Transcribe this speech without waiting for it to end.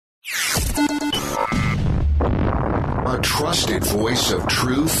a trusted voice of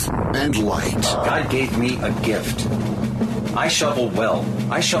truth and light. God gave me a gift. I shovel well.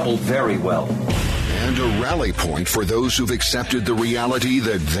 I shovel very well. And a rally point for those who've accepted the reality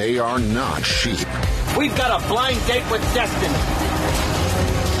that they are not sheep. We've got a blind date with destiny.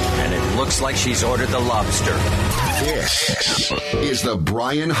 And it looks like she's ordered the lobster. This is the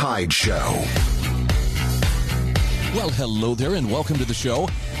Brian Hyde Show. Well, hello there, and welcome to the show.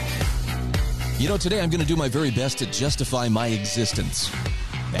 You know, today I'm going to do my very best to justify my existence.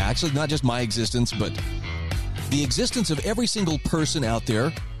 Actually, not just my existence, but the existence of every single person out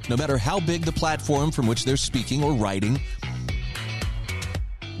there, no matter how big the platform from which they're speaking or writing.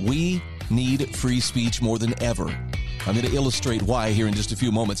 We need free speech more than ever. I'm going to illustrate why here in just a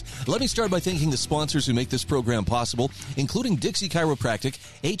few moments. Let me start by thanking the sponsors who make this program possible, including Dixie Chiropractic,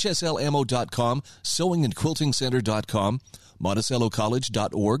 HSLammo.com, SewingandQuiltingCenter.com,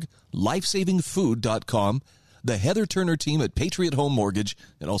 MonticelloCollege.org, LifesavingFood.com, the Heather Turner team at Patriot Home Mortgage,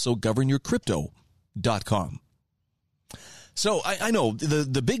 and also GovernYourCrypto.com. So I know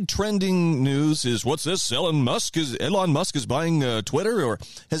the big trending news is, what's this? Elon Musk is buying Twitter, or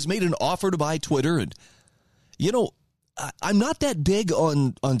has made an offer to buy Twitter. And, you know, I'm not that big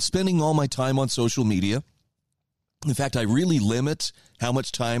on spending all my time on social media. In fact, I really limit how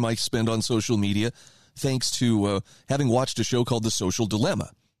much time I spend on social media, thanks to having watched a show called The Social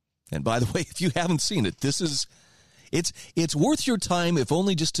Dilemma. And by the way, if you haven't seen it, it's worth your time, if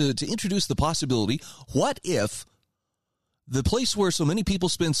only just to introduce the possibility. What if the place where so many people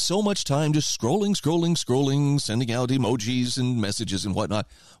spend so much time just scrolling, sending out emojis and messages and whatnot,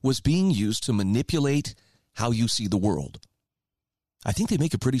 was being used to manipulate how you see the world? I think they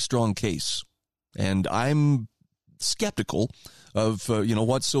make a pretty strong case, and I'm skeptical of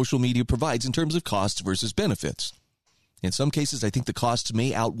what social media provides in terms of costs versus benefits. In some cases, I think the costs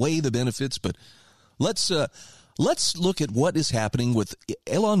may outweigh the benefits, but let's look at what is happening with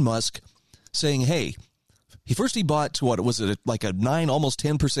Elon Musk saying, hey, he bought, like a 9, almost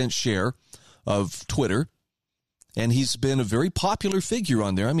 10% share of Twitter. And he's been a very popular figure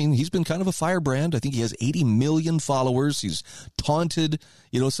on there. I mean, he's been kind of a firebrand. I think he has 80 million followers. He's taunted,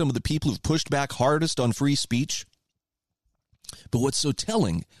 some of the people who've pushed back hardest on free speech. But what's so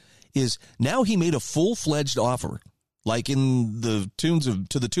telling is now he made a full-fledged offer, like to the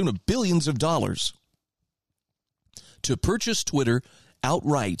tune of billions of dollars, to purchase Twitter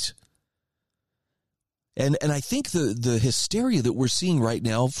outright. And I think the hysteria that we're seeing right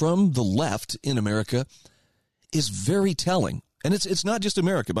now from the left in America is very telling. And it's not just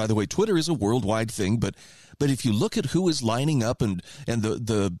America, by the way. Twitter is a worldwide thing, but if you look at who is lining up and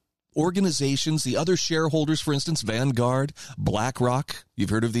the organizations, the other shareholders, for instance, Vanguard, BlackRock, you've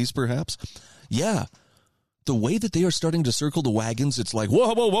heard of these perhaps? Yeah. The way that they are starting to circle the wagons, it's like,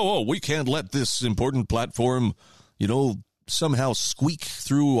 whoa, we can't let this important platform, somehow squeak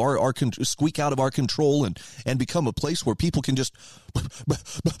out of our control and become a place where people can just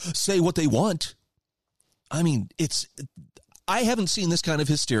say what they want. I mean, I haven't seen this kind of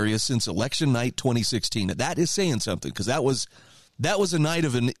hysteria since election night 2016. That is saying something, because that was a night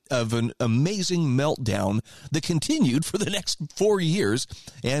of an amazing meltdown that continued for the next 4 years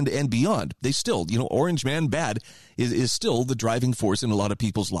and beyond. They still, Orange Man bad is still the driving force in a lot of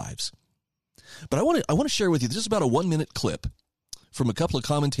people's lives. But I want to share with you, this is about a 1-minute clip from a couple of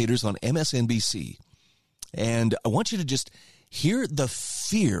commentators on MSNBC. And I want you to just hear the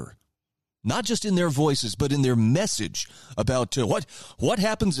fear, not just in their voices, but in their message about what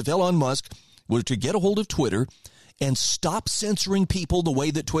happens if Elon Musk were to get a hold of Twitter and stop censoring people the way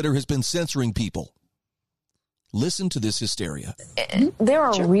that Twitter has been censoring people. Listen to this hysteria. There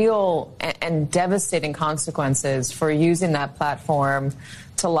are real and devastating consequences for using that platform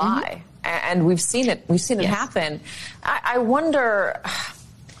to lie. And we've seen it. We've seen it happen. I wonder,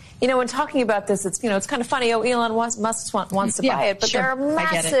 when talking about this, it's kind of funny. Oh, Elon Musk wants to buy it, but there are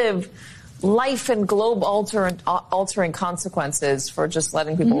massive life and globe altering consequences for just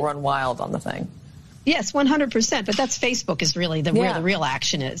letting people run wild on the thing. Yes, 100%. But that's Facebook is really where the real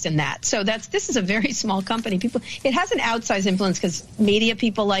action is in that. So this is a very small company. It has an outsized influence because media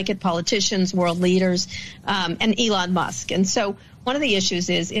people like it, politicians, world leaders, and Elon Musk. And so one of the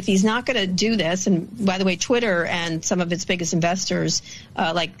issues is if he's not going to do this, and by the way, Twitter and some of its biggest investors,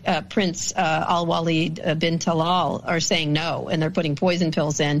 like Prince Al-Walid bin Talal, are saying no, and they're putting poison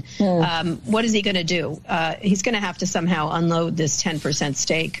pills in. What is he going to do? He's going to have to somehow unload this 10%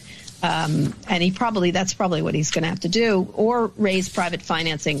 stake. And that's probably what he's going to have to do, or raise private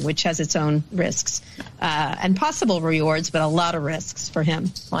financing, which has its own risks and possible rewards, but a lot of risks for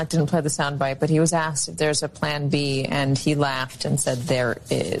him. Well, I didn't play the soundbite, but he was asked if there's a plan B, and he laughed and said there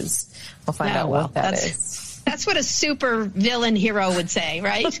is. We'll find out what that is. That's what a super villain hero would say,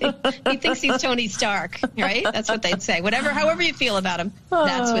 right? He thinks he's Tony Stark, right? That's what they'd say. However you feel about him,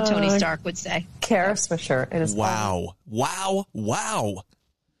 that's what Tony Stark would say. Kara Swisher. It is wow.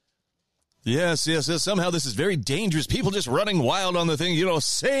 Yes. Somehow this is very dangerous. People just running wild on the thing,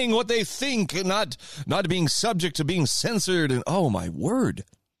 saying what they think and not being subject to being censored. And oh, my word.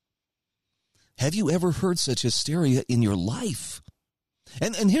 Have you ever heard such hysteria in your life?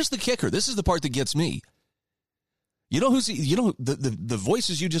 And here's the kicker. This is the part that gets me. The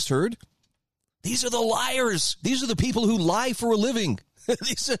voices you just heard? These are the liars. These are the people who lie for a living.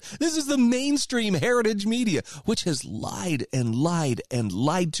 This is the mainstream heritage media, which has lied and lied and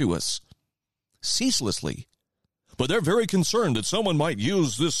lied to us ceaselessly. But they're very concerned that someone might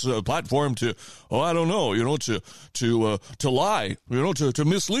use this platform to, to lie, to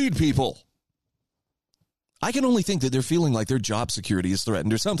mislead people. I can only think that they're feeling like their job security is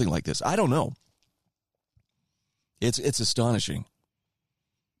threatened or something like this. I don't know. It's astonishing.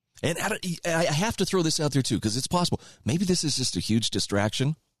 And I have to throw this out there, too, because it's possible. Maybe this is just a huge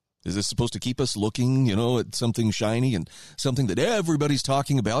distraction. Is this supposed to keep us looking, at something shiny and something that everybody's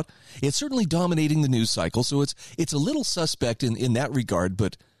talking about? It's certainly dominating the news cycle, so it's a little suspect in that regard,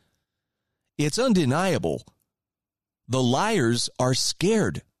 but it's undeniable. The liars are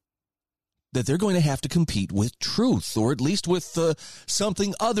scared that they're going to have to compete with truth, or at least with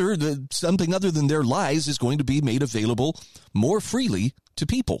something other than their lies is going to be made available more freely to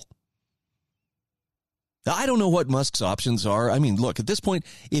people. Now, I don't know what Musk's options are. I mean, look, at this point,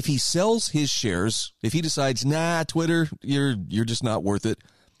 if he sells his shares, if he decides, Twitter, you're just not worth it,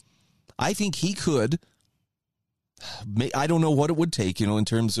 I think he could. I don't know what it would take, in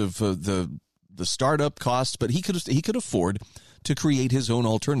terms of the startup cost, but he could afford to create his own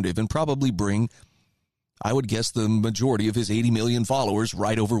alternative and probably bring, I would guess, the majority of his 80 million followers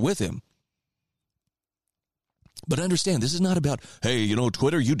right over with him. But understand, this is not about, hey,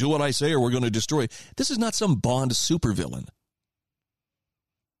 Twitter, you do what I say or we're going to destroy. This is not some Bond supervillain.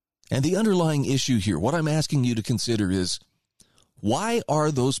 And the underlying issue here, what I'm asking you to consider is, why are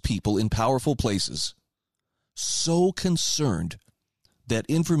those people in powerful places so concerned that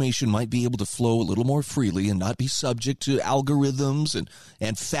information might be able to flow a little more freely and not be subject to algorithms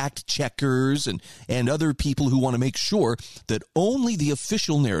and fact checkers and other people who want to make sure that only the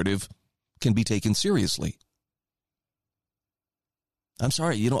official narrative can be taken seriously? I'm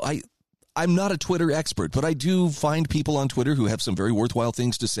sorry, I'm not a Twitter expert, but I do find people on Twitter who have some very worthwhile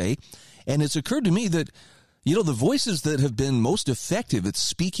things to say. And it's occurred to me that, the voices that have been most effective at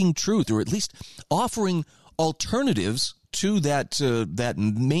speaking truth, or at least offering alternatives to that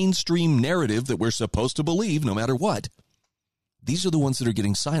mainstream narrative that we're supposed to believe no matter what, these are the ones that are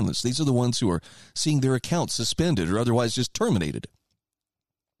getting silenced. These are the ones who are seeing their accounts suspended or otherwise just terminated.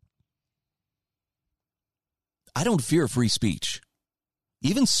 I don't fear free speech,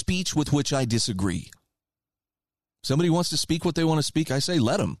 even speech with which I disagree. Somebody wants to speak what they want to speak, I say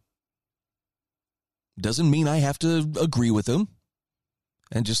let them. Doesn't mean I have to agree with them.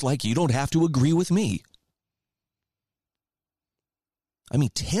 And just like you don't have to agree with me. I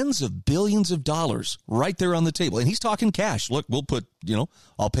mean, tens of billions of dollars right there on the table. And he's talking cash. Look, we'll put,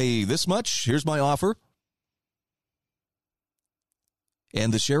 I'll pay this much. Here's my offer.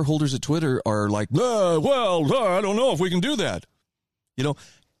 And the shareholders at Twitter are like, I don't know if we can do that.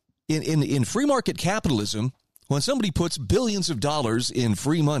 In free market capitalism, when somebody puts billions of dollars in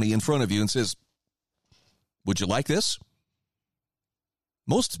free money in front of you and says, would you like this?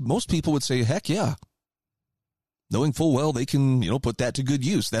 Most people would say, heck yeah. Knowing full well they can, put that to good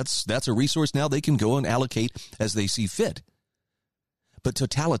use. That's a resource now they can go and allocate as they see fit. But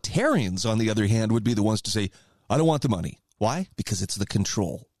totalitarians, on the other hand, would be the ones to say, I don't want the money. Why? Because it's the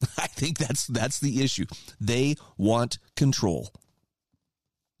control. I think that's the issue. They want control.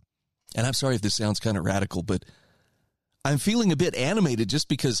 And I'm sorry if this sounds kind of radical, but I'm feeling a bit animated just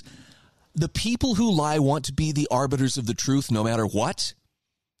because the people who lie want to be the arbiters of the truth no matter what.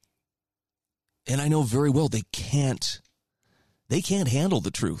 And I know very well they can't handle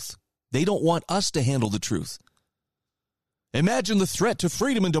the truth. They don't want us to handle the truth. Imagine the threat to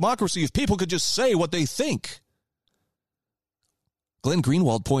freedom and democracy if people could just say what they think. Glenn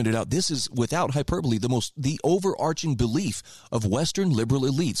Greenwald pointed out this is, without hyperbole, the overarching belief of Western liberal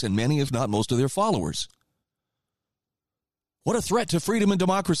elites and many, if not most, of their followers. What a threat to freedom and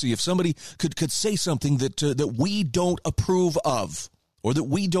democracy if somebody could say something that we don't approve of, or that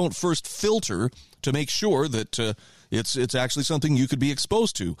we don't first filter to make sure that it's actually something you could be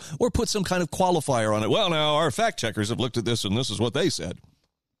exposed to, or put some kind of qualifier on it. Well, now, our fact checkers have looked at this, and this is what they said.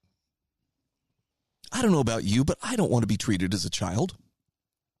 I don't know about you, but I don't want to be treated as a child,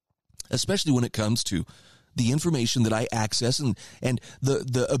 especially when it comes to the information that I access and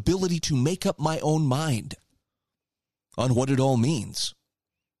the ability to make up my own mind on what it all means.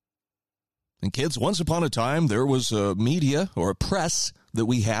 And kids, once upon a time, there was a media or a press that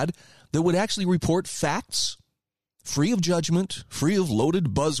we had that would actually report facts, free of judgment, free of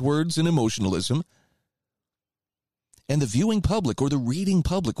loaded buzzwords and emotionalism. And the viewing public or the reading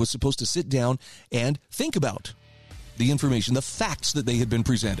public was supposed to sit down and think about the information, the facts that they had been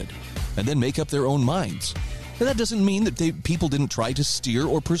presented, and then make up their own minds. And that doesn't mean that people didn't try to steer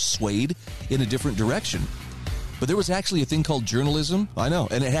or persuade in a different direction. But there was actually a thing called journalism, I know,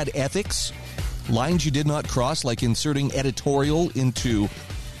 and it had ethics, lines you did not cross, like inserting editorial into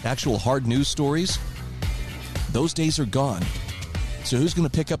actual hard news stories. Those days are gone. So who's going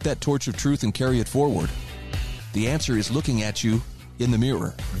to pick up that torch of truth and carry it forward? The answer is looking at you in the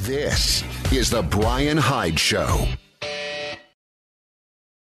mirror. This is the Brian Hyde Show.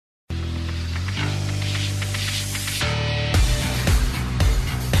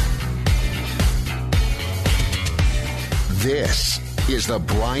 This is the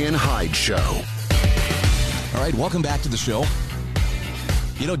Brian Hyde Show. All right, welcome back to the show.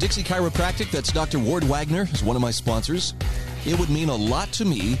 You know, Dixie Chiropractic, that's Dr. Ward Wagner, is one of my sponsors. It would mean a lot to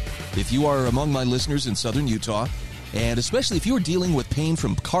me if you are among my listeners in southern Utah, and especially if you are dealing with pain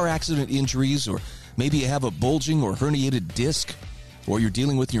from car accident injuries, or maybe you have a bulging or herniated disc, or you're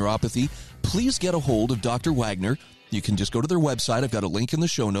dealing with neuropathy, please get a hold of Dr. Wagner. You can just go to their website. I've got a link in the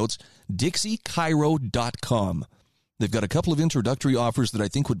show notes, DixieChiro.com. They've got a couple of introductory offers that I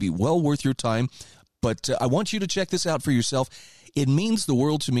think would be well worth your time, but I want you to check this out for yourself. It means the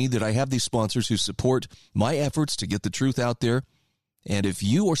world to me that I have these sponsors who support my efforts to get the truth out there. And if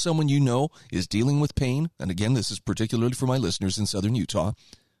you or someone you know is dealing with pain, and again, this is particularly for my listeners in southern Utah,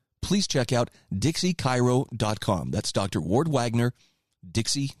 please check out DixieChiro.com. That's Dr. Ward Wagner,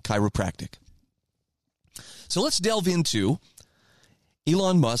 Dixie Chiropractic. So let's delve into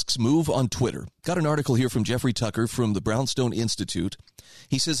Elon Musk's move on Twitter. Got an article here from Jeffrey Tucker from the Brownstone Institute.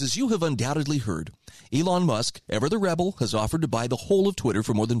 He says, as you have undoubtedly heard, Elon Musk, ever the rebel, has offered to buy the whole of Twitter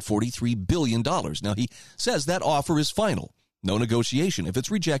for more than $43 billion. Now, he says that offer is final. No negotiation. If it's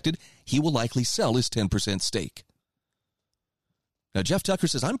rejected, he will likely sell his 10% stake. Now, Jeff Tucker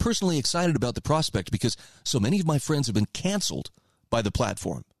says, I'm personally excited about the prospect because so many of my friends have been canceled by the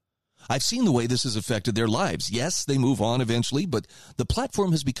platform. I've seen the way this has affected their lives. Yes, they move on eventually, but the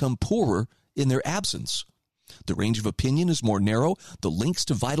platform has become poorer in their absence. The range of opinion is more narrow, the links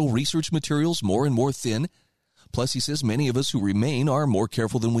to vital research materials more and more thin. Plus, he says, many of us who remain are more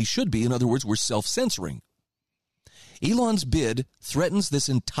careful than we should be. In other words, we're self-censoring. Elon's bid threatens this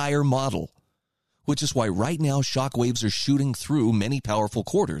entire model, which is why right now shockwaves are shooting through many powerful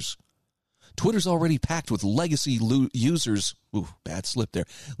quarters. Twitter's already packed with legacy users. Ooh, bad slip there.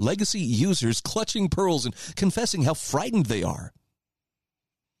 Legacy users clutching pearls and confessing how frightened they are.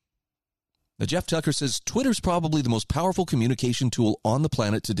 Now, Jeff Tucker says Twitter's probably the most powerful communication tool on the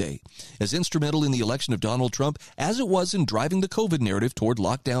planet today, as instrumental in the election of Donald Trump as it was in driving the COVID narrative toward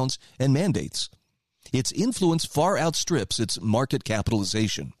lockdowns and mandates. Its influence far outstrips its market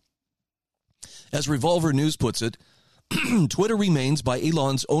capitalization. As Revolver News puts it, Twitter remains, by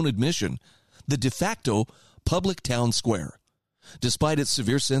Elon's own admission, the de facto public town square. Despite its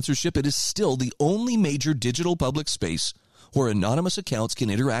severe censorship, it is still the only major digital public space where anonymous accounts can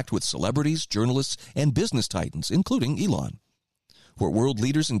interact with celebrities, journalists, and business titans, including Elon, where world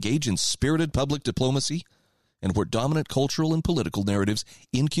leaders engage in spirited public diplomacy, and where dominant cultural and political narratives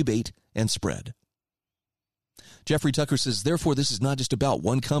incubate and spread. Jeffrey Tucker says, therefore, this is not just about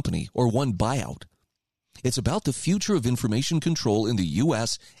one company or one buyout. It's about the future of information control in the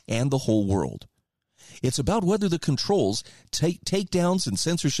U.S. and the whole world. It's about whether the controls, takedowns, and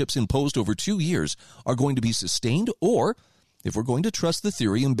censorships imposed over 2 years are going to be sustained, or, if we're going to trust the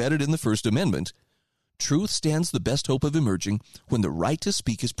theory embedded in the First Amendment, truth stands the best hope of emerging when the right to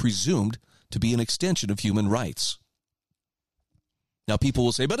speak is presumed to be an extension of human rights. Now, people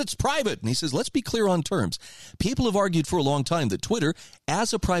will say, but it's private. And he says, let's be clear on terms. People have argued for a long time that Twitter,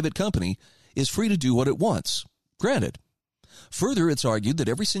 as a private company, is free to do what it wants. Granted. Further, it's argued that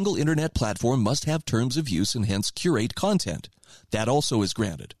every single internet platform must have terms of use and hence curate content. That also is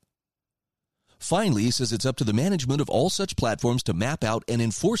granted. Finally, he says it's up to the management of all such platforms to map out and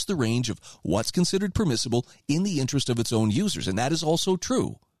enforce the range of what's considered permissible in the interest of its own users, and that is also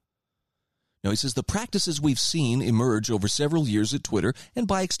true. Now, he says the practices we've seen emerge over several years at Twitter, and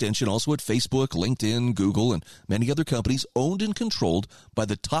by extension also at Facebook, LinkedIn, Google, and many other companies owned and controlled by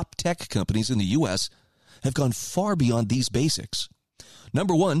the top tech companies in the U.S., have gone far beyond these basics.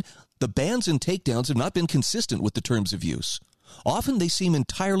 Number one, the bans and takedowns have not been consistent with the terms of use. Often they seem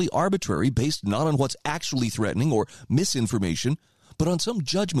entirely arbitrary, based not on what's actually threatening or misinformation, but on some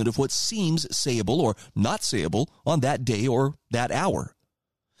judgment of what seems sayable or not sayable on that day or that hour.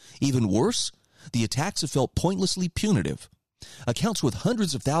 Even worse, the attacks have felt pointlessly punitive. Accounts with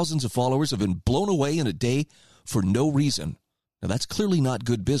hundreds of thousands of followers have been blown away in a day for no reason. Now, that's clearly not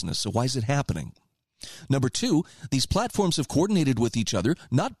good business, so why is it happening? Number two, these platforms have coordinated with each other,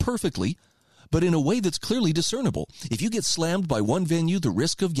 not perfectly, but in a way that's clearly discernible. If you get slammed by one venue, the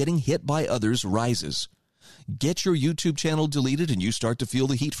risk of getting hit by others rises. Get your YouTube channel deleted and you start to feel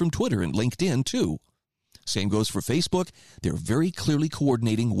the heat from Twitter and LinkedIn too. Same goes for Facebook. They're very clearly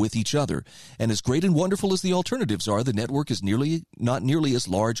coordinating with each other. And as great and wonderful as the alternatives are, the network is not nearly as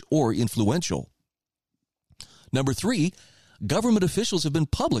large or influential. Number three, government officials have been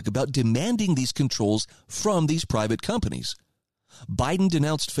public about demanding these controls from these private companies. Biden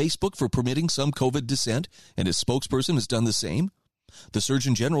denounced Facebook for permitting some COVID dissent, and his spokesperson has done the same. The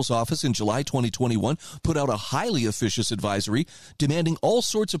Surgeon General's office in July 2021 put out a highly officious advisory demanding all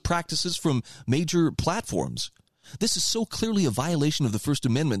sorts of practices from major platforms. This is so clearly a violation of the First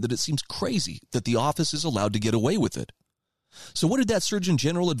Amendment that it seems crazy that the office is allowed to get away with it. So what did that Surgeon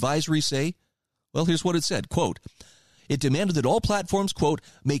General advisory say? Well, here's what it said, quote, it demanded that all platforms, quote,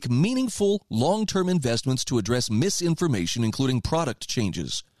 make meaningful long-term investments to address misinformation, including product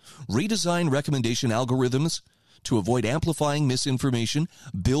changes, redesign recommendation algorithms to avoid amplifying misinformation,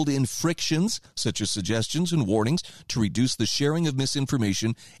 build in frictions, such as suggestions and warnings, to reduce the sharing of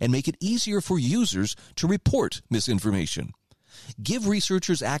misinformation, and make it easier for users to report misinformation. Give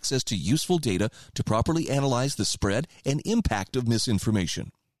researchers access to useful data to properly analyze the spread and impact of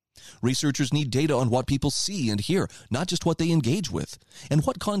misinformation. Researchers need data on what people see and hear, not just what they engage with, and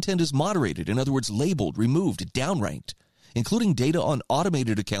what content is moderated, in other words, labeled, removed, downranked, including data on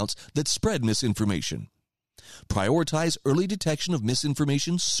automated accounts that spread misinformation. Prioritize early detection of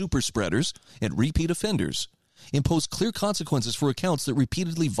misinformation superspreaders and repeat offenders. Impose clear consequences for accounts that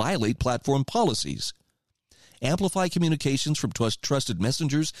repeatedly violate platform policies. Amplify communications from trusted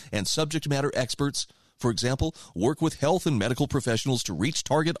messengers and subject matter experts. For example, work with health and medical professionals to reach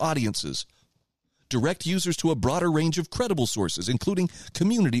target audiences. Direct users to a broader range of credible sources, including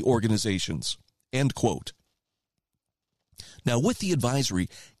community organizations. End quote. Now, with the advisory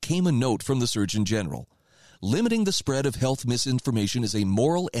came a note from the Surgeon General. Limiting the spread of health misinformation is a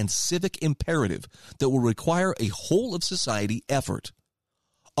moral and civic imperative that will require a whole-of-society effort.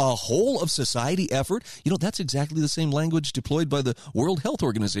 A whole-of-society effort? You know, that's exactly the same language deployed by the World Health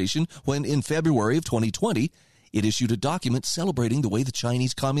Organization when, in February of 2020, it issued a document celebrating the way the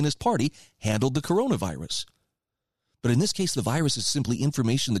Chinese Communist Party handled the coronavirus. But in this case, the virus is simply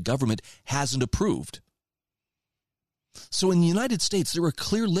information the government hasn't approved. So in the United States, there are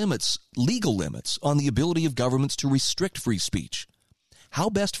clear limits, legal limits, on the ability of governments to restrict free speech. How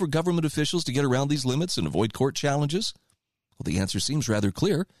best for government officials to get around these limits and avoid court challenges? Well, the answer seems rather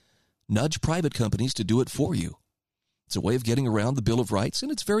clear. Nudge private companies to do it for you. It's a way of getting around the Bill of Rights,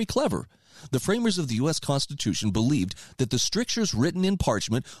 and it's very clever. The framers of the U.S. Constitution believed that the strictures written in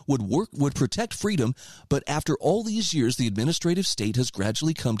parchment would protect freedom, but after all these years, the administrative state has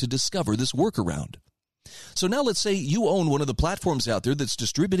gradually come to discover this workaround. So now let's say you own one of the platforms out there that's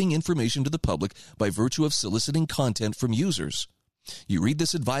distributing information to the public by virtue of soliciting content from users. You read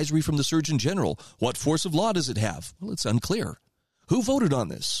this advisory from the Surgeon General. What force of law does it have? Well, it's unclear. Who voted on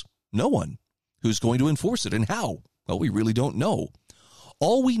this? No one. Who's going to enforce it and how? Well, we really don't know.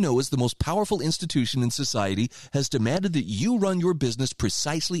 All we know is the most powerful institution in society has demanded that you run your business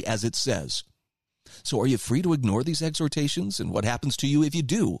precisely as it says. So are you free to ignore these exhortations, and what happens to you if you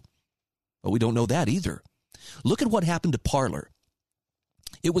do? Well, we don't know that either. Look at what happened to Parler.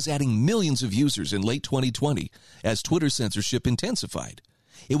 It was adding millions of users in late 2020 as Twitter censorship intensified.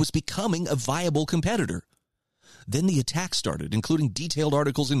 It was becoming a viable competitor. Then the attacks started, including detailed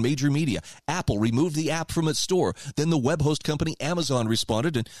articles in major media. Apple removed the app from its store. Then the web host company Amazon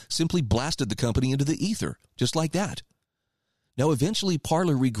responded and simply blasted the company into the ether, just like that. Now, eventually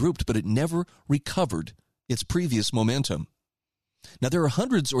Parler regrouped, but it never recovered its previous momentum. Now, there are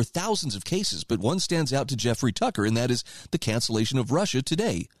hundreds or thousands of cases, but one stands out to Jeffrey Tucker, and that is the cancellation of Russia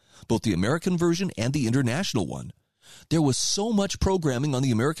Today, both the American version and the international one. There was so much programming on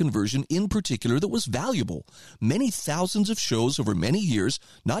the American version in particular that was valuable. Many thousands of shows over many years,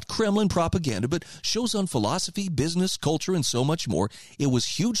 not Kremlin propaganda, but shows on philosophy, business, culture, and so much more. It was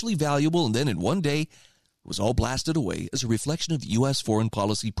hugely valuable, and then in one day, it was all blasted away as a reflection of U.S. foreign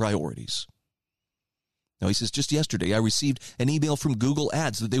policy priorities. Now, he says, just yesterday, I received an email from Google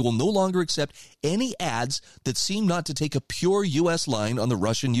Ads that they will no longer accept any ads that seem not to take a pure U.S. line on the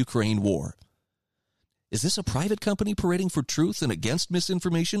Russian-Ukraine war. Is this a private company parading for truth and against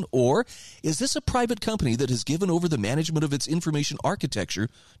misinformation? Or is this a private company that has given over the management of its information architecture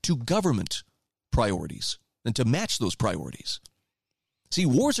to government priorities and to match those priorities? See,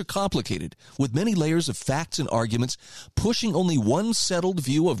 wars are complicated, with many layers of facts and arguments. Pushing only one settled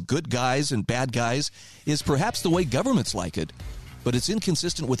view of good guys and bad guys is perhaps the way governments like it, but it's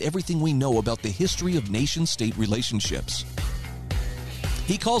inconsistent with everything we know about the history of nation-state relationships.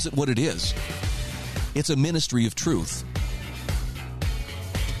 He calls it what it is. It's a ministry of truth.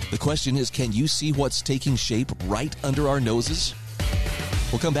 The question is, can you see what's taking shape right under our noses?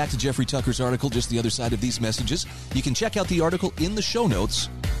 We'll come back to Jeffrey Tucker's article just the other side of these messages. You can check out the article in the show notes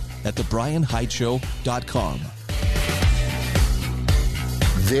at thebrianhydeshow.com.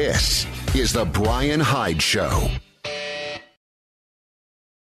 This is The Brian Hyde Show.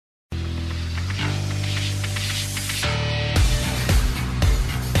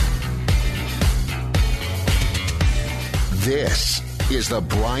 This is The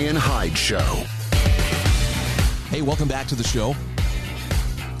Brian Hyde Show. Hey, welcome back to the show.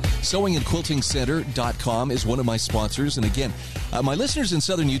 SewingandQuiltingCenter.com is one of my sponsors. And again, my listeners in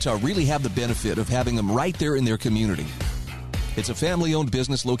Southern Utah really have the benefit of having them right there in their community. It's a family-owned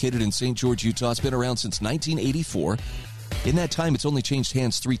business located in St. George, Utah. It's been around since 1984. In that time, it's only changed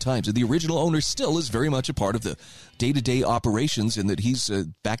hands 3 times. And the original owner still is very much a part of the day-to-day operations in that he's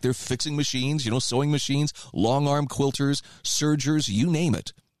back there fixing machines, sewing machines, long-arm quilters, sergers, you name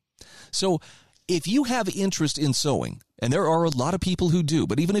it. So if you have interest in sewing, and there are a lot of people who do,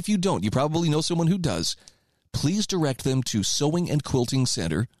 but even if you don't, you probably know someone who does, please direct them to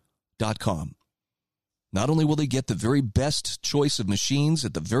SewingandQuiltingCenter.com. Not only will they get the very best choice of machines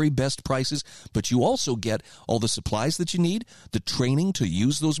at the very best prices, but you also get all the supplies that you need, the training to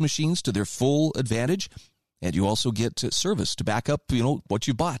use those machines to their full advantage, and you also get service to back up, what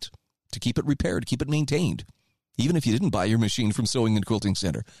you bought, to keep it repaired, keep it maintained. Even if you didn't buy your machine from Sewing and Quilting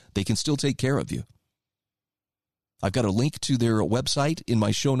Center, they can still take care of you. I've got a link to their website in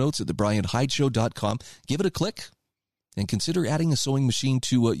my show notes at thebrianhydeshow.com. Give it a click and consider adding a sewing machine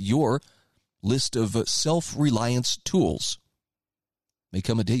to your list of self-reliance tools. May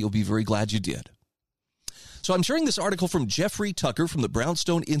come a day you'll be very glad you did. So I'm sharing this article from Jeffrey Tucker from the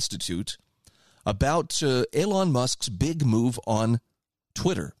Brownstone Institute about Elon Musk's big move on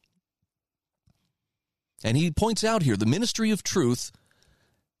Twitter. And he points out here, the Ministry of Truth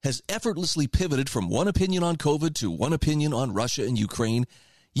has effortlessly pivoted from one opinion on COVID to one opinion on Russia and Ukraine.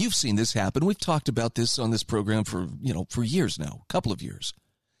 You've seen this happen. We've talked about this on this program for years now, a couple of years.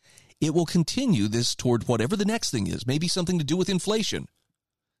 It will continue this toward whatever the next thing is, maybe something to do with inflation.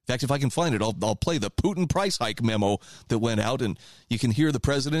 In fact, if I can find it, I'll play the Putin price hike memo that went out, and you can hear the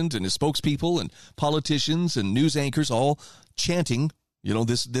president and his spokespeople and politicians and news anchors all chanting,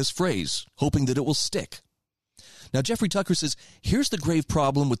 this phrase, hoping that it will stick. Now, Jeffrey Tucker says, here's the grave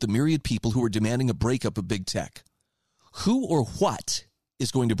problem with the myriad people who are demanding a breakup of big tech. Who or what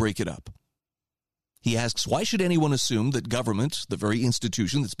is going to break it up? He asks, why should anyone assume that government, the very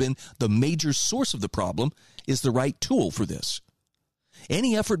institution that's been the major source of the problem, is the right tool for this?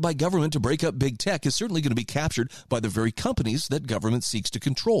 Any effort by government to break up big tech is certainly going to be captured by the very companies that government seeks to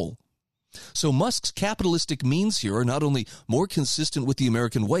control. So Musk's capitalistic means here are not only more consistent with the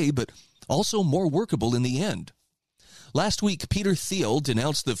American way, but also more workable in the end. Last week, Peter Thiel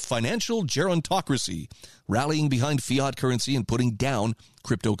denounced the financial gerontocracy, rallying behind fiat currency and putting down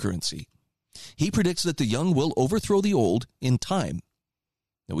cryptocurrency. He predicts that the young will overthrow the old in time.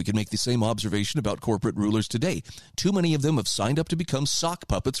 Now, we can make the same observation about corporate rulers today. Too many of them have signed up to become sock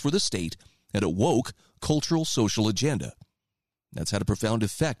puppets for the state and a woke cultural social agenda. That's had a profound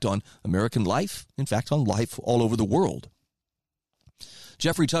effect on American life, in fact, on life all over the world.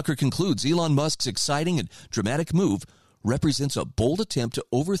 Jeffrey Tucker concludes, Elon Musk's exciting and dramatic move represents a bold attempt to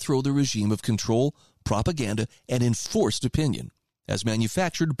overthrow the regime of control, propaganda, and enforced opinion, as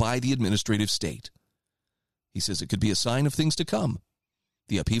manufactured by the administrative state. He says it could be a sign of things to come.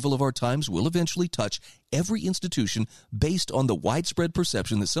 The upheaval of our times will eventually touch every institution based on the widespread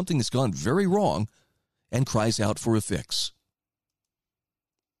perception that something has gone very wrong and cries out for a fix.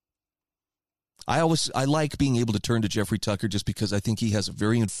 I like being able to turn to Jeffrey Tucker just because I think he has a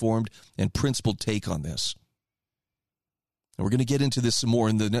very informed and principled take on this. And we're going to get into this some more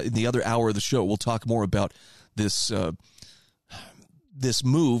in the other hour of the show. We'll talk more about this this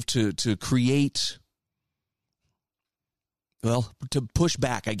move to create, to push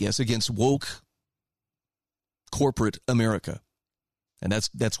back, I guess, against woke corporate America. And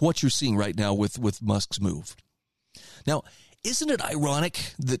that's what you're seeing right now with Musk's move. Now, isn't it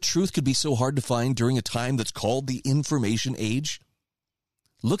ironic that truth could be so hard to find during a time that's called the information age?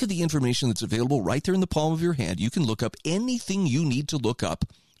 Look at the information that's available right there in the palm of your hand. You can look up anything you need to look up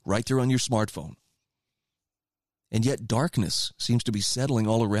right there on your smartphone. And yet darkness seems to be settling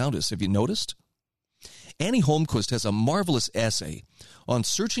all around us. Have you noticed? Annie Holmquist has a marvelous essay on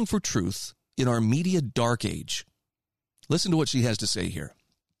searching for truth in our media dark age. Listen to what she has to say here.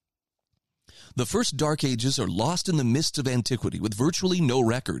 The first dark ages are lost in the mists of antiquity with virtually no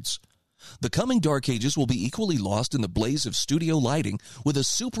records. The coming dark ages will be equally lost in the blaze of studio lighting with a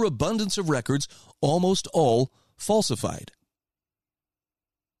superabundance of records, almost all falsified.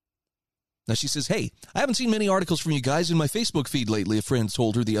 Now she says, hey, I haven't seen many articles from you guys in my Facebook feed lately, a friend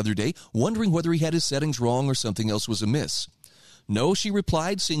told her the other day, wondering whether he had his settings wrong or something else was amiss. No, she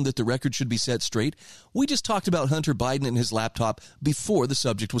replied, seeing that the record should be set straight. We just talked about Hunter Biden and his laptop before the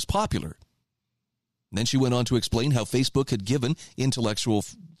subject was popular. Then she went on to explain how Facebook had given Intellectual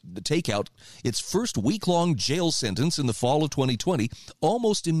Takeout its first week-long jail sentence in the fall of 2020,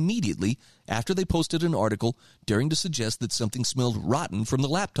 almost immediately after they posted an article daring to suggest that something smelled rotten from the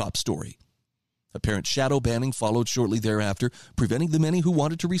laptop story. Apparent shadow banning followed shortly thereafter, preventing the many who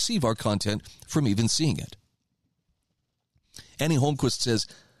wanted to receive our content from even seeing it. Annie Holmquist says,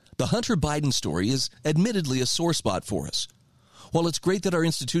 the Hunter Biden story is admittedly a sore spot for us. While it's great that our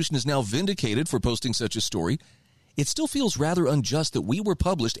institution is now vindicated for posting such a story, it still feels rather unjust that we were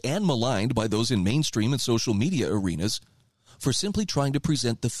published and maligned by those in mainstream and social media arenas for simply trying to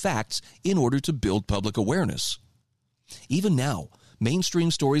present the facts in order to build public awareness. Even now,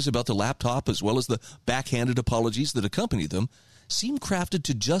 mainstream stories about the laptop, as well as the backhanded apologies that accompany them, seem crafted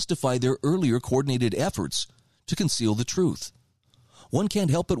to justify their earlier coordinated efforts to conceal the truth. One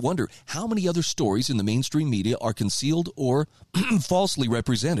can't help but wonder how many other stories in the mainstream media are concealed or falsely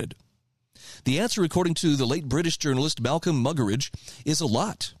represented. The answer, according to the late British journalist Malcolm Muggeridge, is a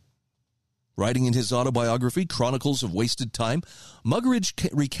lot. Writing in his autobiography, Chronicles of Wasted Time, Muggeridge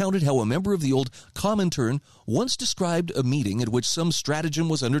recounted how a member of the old Comintern once described a meeting at which some stratagem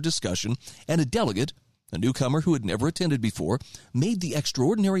was under discussion, and a delegate, a newcomer who had never attended before, made the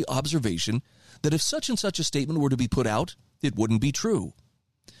extraordinary observation that if such and such a statement were to be put out, it wouldn't be true.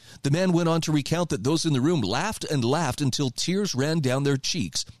 The man went on to recount that those in the room laughed and laughed until tears ran down their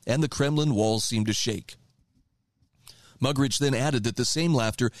cheeks and the Kremlin walls seemed to shake. Muggeridge then added that the same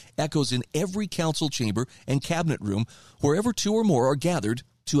laughter echoes in every council chamber and cabinet room wherever two or more are gathered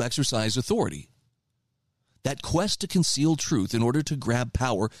to exercise authority. That quest to conceal truth in order to grab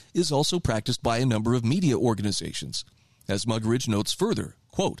power is also practiced by a number of media organizations. As Muggeridge notes further,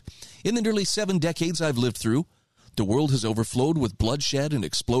 quote, in the nearly 7 decades I've lived through, the world has overflowed with bloodshed and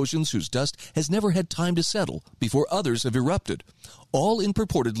explosions whose dust has never had time to settle before others have erupted, all in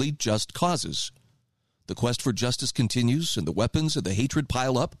purportedly just causes. The quest for justice continues and the weapons of the hatred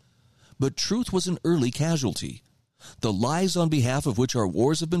pile up, but truth was an early casualty. The lies on behalf of which our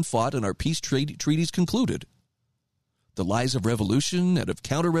wars have been fought and our peace treaties concluded. The lies of revolution and of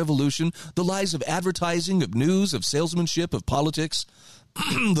counter-revolution, the lies of advertising, of news, of salesmanship, of politics,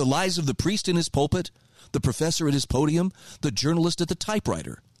 the lies of the priest in his pulpit, the professor at his podium, the journalist at the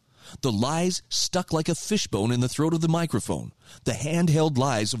typewriter. The lies stuck like a fishbone in the throat of the microphone. The handheld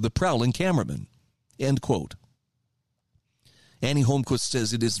lies of the prowling cameraman. End quote. Annie Holmquist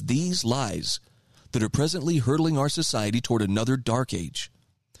says it is these lies that are presently hurtling our society toward another dark age.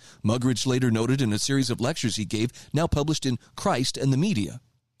 Muggeridge later noted in a series of lectures he gave, now published in Christ and the Media.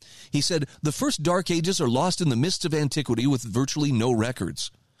 He said, the first dark ages are lost in the mists of antiquity with virtually no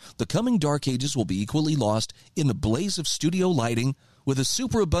records. The coming dark ages will be equally lost in the blaze of studio lighting with a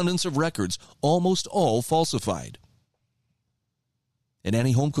superabundance of records, almost all falsified. And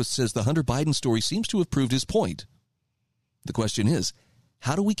Annie Holmquist says the Hunter Biden story seems to have proved his point. The question is,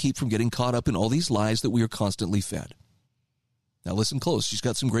 how do we keep from getting caught up in all these lies that we are constantly fed? Now listen close. She's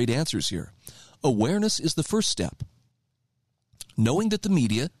got some great answers here. Awareness is the first step. Knowing that the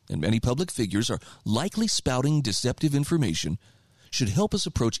media and many public figures are likely spouting deceptive information should help us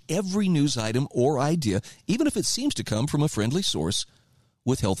approach every news item or idea, even if it seems to come from a friendly source,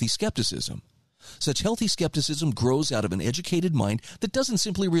 with healthy skepticism. Such healthy skepticism grows out of an educated mind that doesn't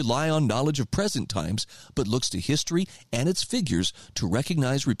simply rely on knowledge of present times, but looks to history and its figures to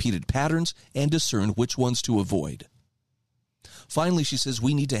recognize repeated patterns and discern which ones to avoid. Finally, she says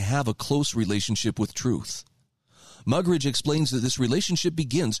we need to have a close relationship with truth. Muggeridge explains that this relationship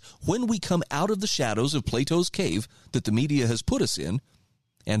begins when we come out of the shadows of Plato's cave that the media has put us in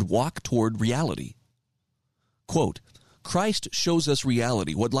and walk toward reality. Quote, Christ shows us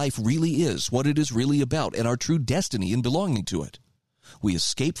reality, what life really is, what it is really about, and our true destiny in belonging to it. We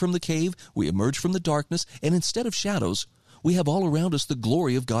escape from the cave, we emerge from the darkness, and instead of shadows, we have all around us the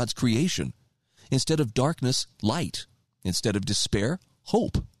glory of God's creation. Instead of darkness, light. Instead of despair,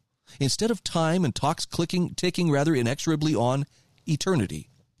 hope. Instead of time and ticking inexorably on eternity,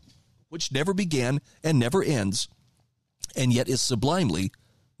 which never began and never ends, and yet is sublimely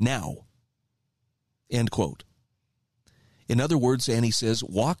now. End quote. In other words, Annie says,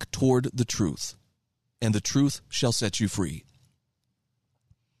 walk toward the truth, and the truth shall set you free.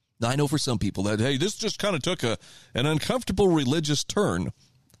 Now, I know for some people that, hey, this just kind of took an uncomfortable religious turn.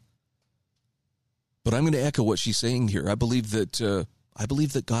 But I'm going to echo what she's saying here. I believe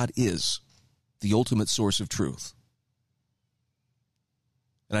that God is the ultimate source of truth.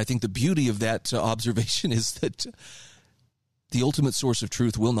 And I think the beauty of that observation is that the ultimate source of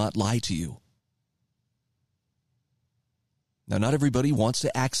truth will not lie to you. Now, not everybody wants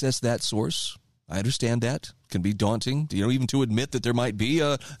to access that source. I understand that. It can be daunting, even to admit that there might be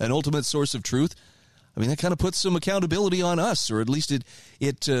an ultimate source of truth. I mean, that kind of puts some accountability on us, or at least it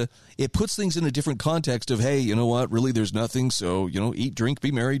puts things in a different context of, hey, you know what, really there's nothing, so, eat, drink,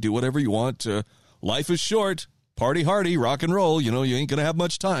 be merry, do whatever you want. Life is short, party hardy, rock and roll, you ain't going to have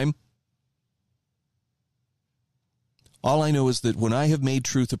much time. All I know is that when I have made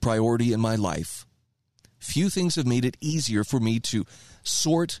truth a priority in my life, few things have made it easier for me to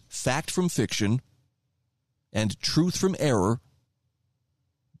sort fact from fiction and truth from error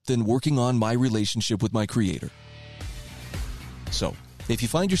than working on my relationship with my Creator. So, if you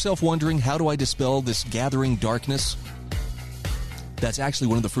find yourself wondering, how do I dispel this gathering darkness? That's actually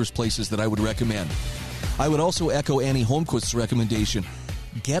one of the first places that I would recommend. I would also echo Annie Holmquist's recommendation.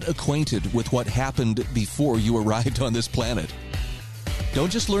 Get acquainted with what happened before you arrived on this planet.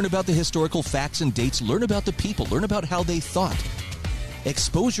 Don't just learn about the historical facts and dates. Learn about the people. Learn about how they thought.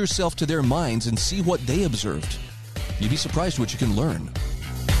 Expose yourself to their minds and see what they observed. You'd be surprised what you can learn.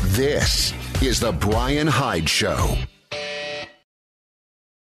 This is the Brian Hyde Show.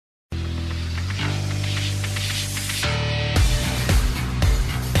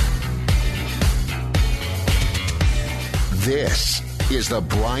 This is the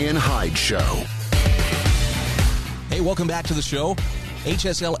Brian Hyde Show. Hey, welcome back to the show.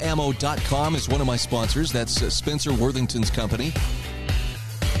 HSLammo.com is one of my sponsors. That's Spencer Worthington's company.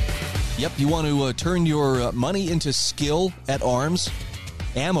 Yep, you want to turn your money into skill at arms?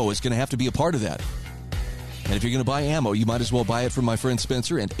 Ammo is going to have to be a part of that. And if you're going to buy ammo, you might as well buy it from my friend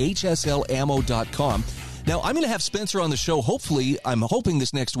Spencer at HSLammo.com. Now, I'm going to have Spencer on the show. Hopefully, I'm hoping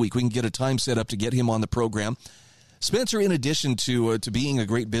this next week we can get a time set up to get him on the program. Spencer, in addition to being a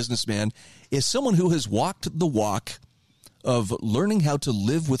great businessman, is someone who has walked the walk of learning how to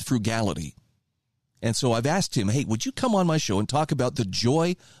live with frugality. And so I've asked him, hey, would you come on my show and talk about the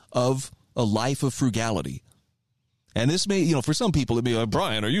joy of a life of frugality? And this may, for some people, it'd be like,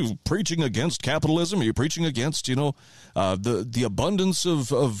 Brian, are you preaching against capitalism? Are you preaching against, the abundance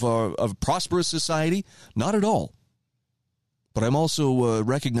of prosperous society? Not at all. But I'm also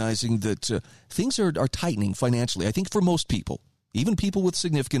recognizing that things are tightening financially. I think for most people, even people with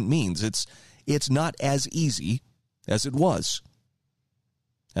significant means, it's not as easy as it was.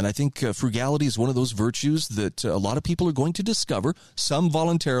 And I think frugality is one of those virtues that a lot of people are going to discover, some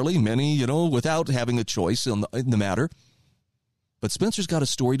voluntarily, many, without having a choice in the matter. But Spencer's got a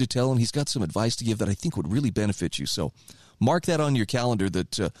story to tell, and he's got some advice to give that I think would really benefit you. So mark that on your calendar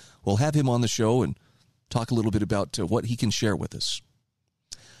that we'll have him on the show and talk a little bit about what he can share with us.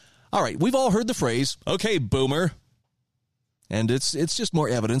 All right, we've all heard the phrase, okay, boomer. And it's just more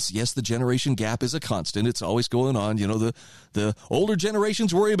evidence. Yes, the generation gap is a constant. It's always going on. The older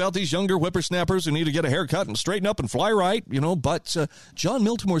generations worry about these younger whippersnappers who need to get a haircut and straighten up and fly right, But John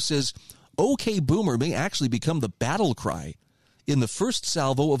Miltimore says, okay, boomer may actually become the battle cry in the first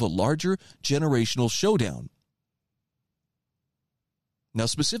salvo of a larger generational showdown. Now,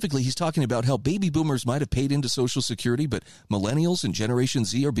 specifically, he's talking about how baby boomers might have paid into Social Security, but millennials and Generation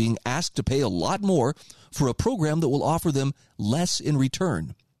Z are being asked to pay a lot more for a program that will offer them less in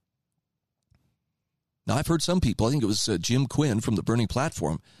return. Now, I've heard some people, I think it was Jim Quinn from the Burning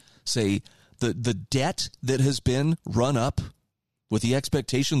Platform, say the debt that has been run up with the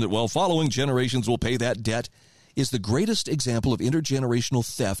expectation that, following generations will pay that debt is the greatest example of intergenerational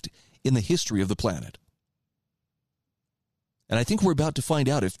theft in the history of the planet. And I think we're about to find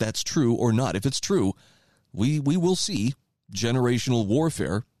out if that's true or not. If it's true, we will see generational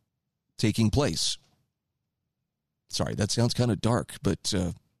warfare taking place. Sorry, that sounds kind of dark, but,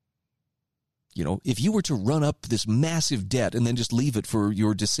 if you were to run up this massive debt and then just leave it for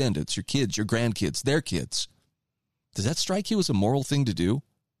your descendants, your kids, your grandkids, their kids, does that strike you as a moral thing to do?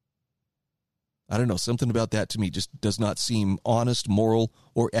 I don't know. Something about that to me just does not seem honest, moral,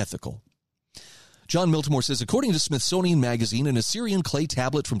 or ethical. John Miltimore says, according to Smithsonian Magazine, an Assyrian clay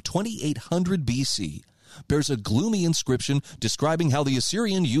tablet from 2800 BC bears a gloomy inscription describing how the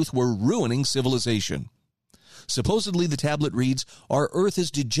Assyrian youth were ruining civilization. Supposedly, the tablet reads, "Our earth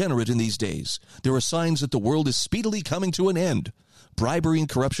is degenerate in these days. There are signs that the world is speedily coming to an end. Bribery and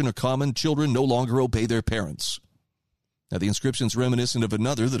corruption are common. Children no longer obey their parents." Now, the inscription's reminiscent of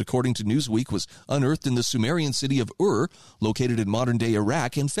another that, according to Newsweek, was unearthed in the Sumerian city of Ur, located in modern-day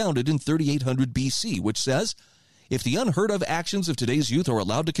Iraq and founded in 3800 BC, which says, "If the unheard-of actions of today's youth are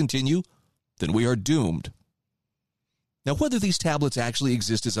allowed to continue, then we are doomed." Now, whether these tablets actually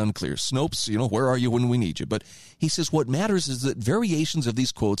exist is unclear. Snopes, where are you when we need you? But he says what matters is that variations of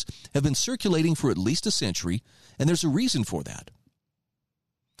these quotes have been circulating for at least a century, and there's a reason for that.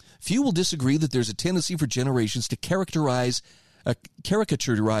 Few will disagree that there's a tendency for generations to caricaturize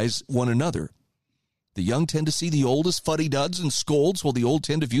one another. The young tend to see the old as fuddy-dudds and scolds, while the old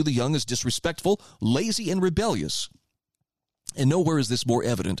tend to view the young as disrespectful, lazy, and rebellious. And nowhere is this more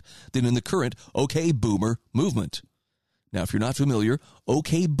evident than in the current OK Boomer movement. Now, if you're not familiar,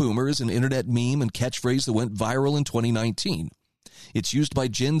 OK Boomer is an internet meme and catchphrase that went viral in 2019. It's used by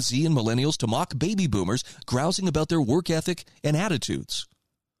Gen Z and millennials to mock baby boomers, grousing about their work ethic and attitudes.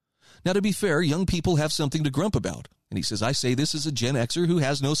 Now, to be fair, young people have something to grump about. And he says, "I say this as a Gen Xer who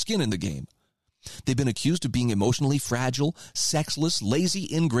has no skin in the game. They've been accused of being emotionally fragile, sexless, lazy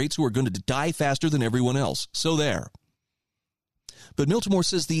ingrates who are going to die faster than everyone else. So there." But Miltimore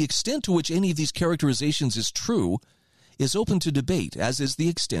says the extent to which any of these characterizations is true is open to debate, as is the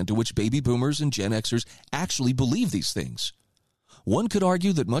extent to which baby boomers and Gen Xers actually believe these things. One could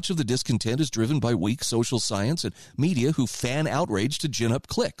argue that much of the discontent is driven by weak social science and media who fan outrage to gin up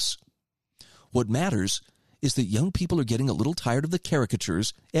clicks. What matters is that young people are getting a little tired of the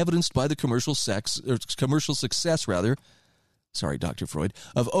caricatures evidenced by the commercial success, Dr. Freud,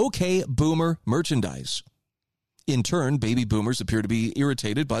 of OK Boomer merchandise. In turn, baby boomers appear to be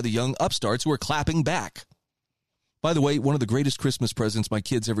irritated by the young upstarts who are clapping back. By the way, one of the greatest Christmas presents my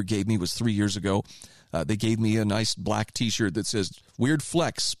kids ever gave me was 3 years ago. They gave me a nice black T-shirt that says, "Weird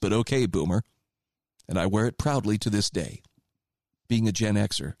flex, but okay, Boomer." And I wear it proudly to this day. Being a Gen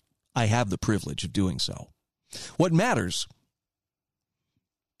Xer, I have the privilege of doing so. What matters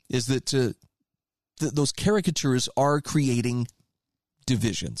is that those caricatures are creating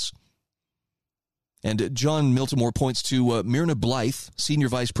divisions. And John Miltimore points to Myrna Blythe, Senior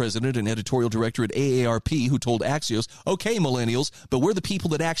Vice President and Editorial Director at AARP, who told Axios, "Okay, millennials, but we're the people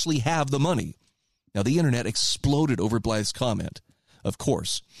that actually have the money." Now, the internet exploded over Blythe's comment, of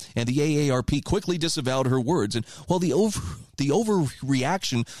course, and the AARP quickly disavowed her words. And while the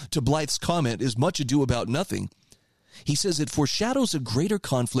overreaction to Blythe's comment is much ado about nothing, he says it foreshadows a greater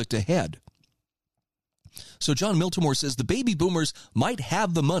conflict ahead. So John Miltimore says the baby boomers might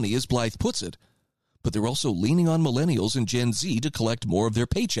have the money, as Blythe puts it, but they're also leaning on millennials and Gen Z to collect more of their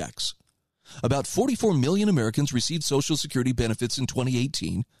paychecks. About 44 million Americans received Social Security benefits in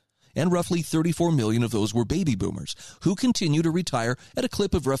 2018, and roughly 34 million of those were baby boomers, who continue to retire at a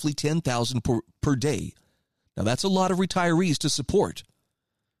clip of roughly 10,000 per day. Now, that's a lot of retirees to support.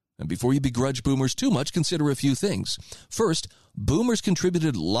 And before you begrudge boomers too much, consider a few things. First, boomers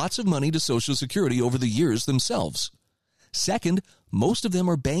contributed lots of money to Social Security over the years themselves. Second, most of them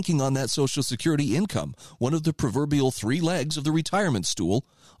are banking on that Social Security income, one of the proverbial 3 legs of the retirement stool,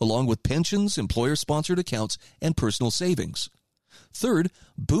 along with pensions, employer-sponsored accounts, and personal savings. Third,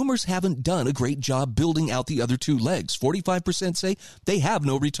 boomers haven't done a great job building out the other 2 legs. 45% say they have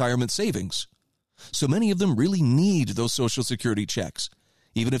no retirement savings. So many of them really need those Social Security checks,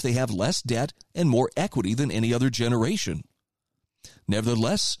 even if they have less debt and more equity than any other generation.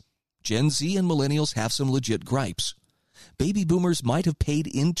 Nevertheless, Gen Z and millennials have some legit gripes. Baby boomers might have paid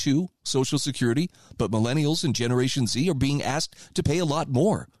into Social Security, but millennials and Generation Z are being asked to pay a lot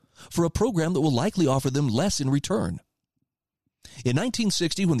more for a program that will likely offer them less in return. In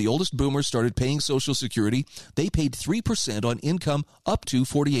 1960, when the oldest boomers started paying Social Security, they paid 3% on income up to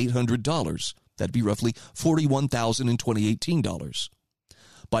 $4,800. That'd be roughly $41,000 in 2018 dollars.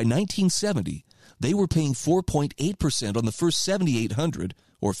 By 1970, they were paying 4.8% on the first $7,800,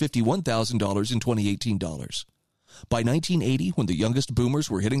 or $51,000 in 2018 dollars. By 1980, when the youngest boomers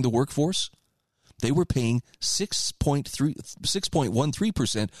were hitting the workforce, they were paying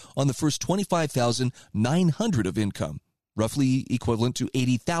 6.13% on the first $25,900 of income, roughly equivalent to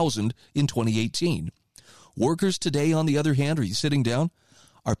 $80,000 in 2018. Workers today, on the other hand, are you sitting down,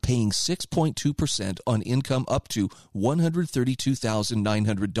 are paying 6.2% on income up to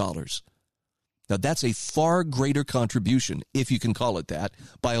 $132,900. Now, that's a far greater contribution, if you can call it that,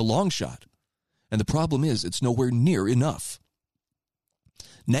 by a long shot. And the problem is, it's nowhere near enough.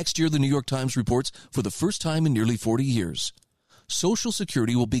 Next year, the New York Times reports, for the first time in nearly 40 years, Social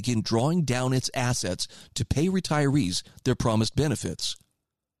Security will begin drawing down its assets to pay retirees their promised benefits.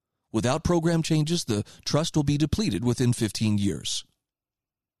 Without program changes, the trust will be depleted within 15 years.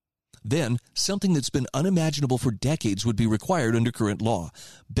 Then, something that's been unimaginable for decades would be required under current law.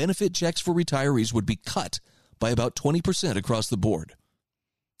 Benefit checks for retirees would be cut by about 20% across the board.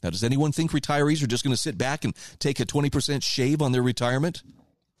 Now, does anyone think retirees are just going to sit back and take a 20% shave on their retirement?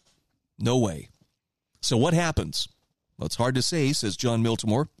 No way. So what happens? Well, it's hard to say, says John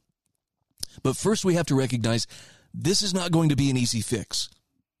Miltimore. But first we have to recognize this is not going to be an easy fix.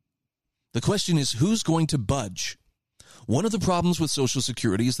 The question is, who's going to budge? One of the problems with Social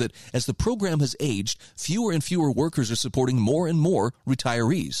Security is that as the program has aged, fewer and fewer workers are supporting more and more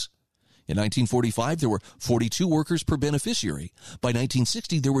retirees. In 1945, there were 42 workers per beneficiary. By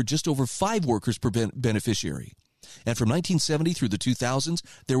 1960, there were just over 5 workers per beneficiary. And from 1970 through the 2000s,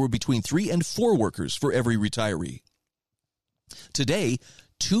 there were between 3 and 4 workers for every retiree. Today,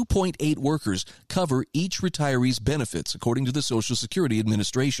 2.8 workers cover each retiree's benefits, according to the Social Security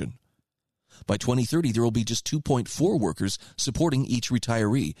Administration. By 2030, there will be just 2.4 workers supporting each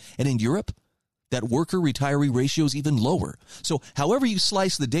retiree. And in Europe, that worker-retiree ratio is even lower. So however you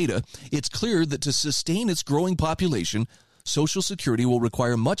slice the data, it's clear that to sustain its growing population, Social Security will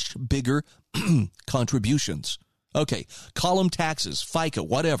require much bigger contributions. Okay, column taxes, FICA,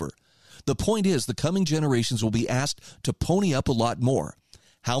 whatever. The point is the coming generations will be asked to pony up a lot more.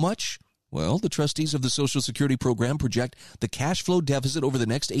 How much? Well, the trustees of the Social Security program project the cash flow deficit over the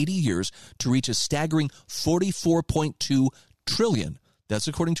next 80 years to reach a staggering $44.2 trillion. That's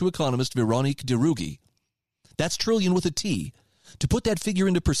according to economist Véronique Derugy. That's trillion with a T. To put that figure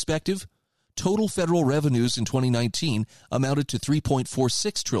into perspective, total federal revenues in 2019 amounted to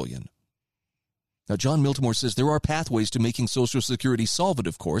 $3.46 trillion. Now, John Miltimore says there are pathways to making Social Security solvent,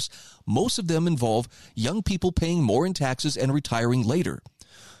 of course. Most of them involve young people paying more in taxes and retiring later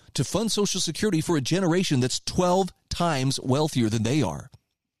to fund Social Security for a generation that's 12 times wealthier than they are.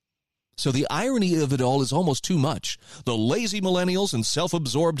 So the irony of it all is almost too much. The lazy millennials and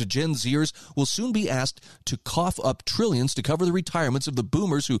self-absorbed Gen Zers will soon be asked to cough up trillions to cover the retirements of the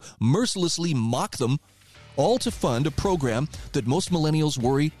boomers who mercilessly mock them, all to fund a program that most millennials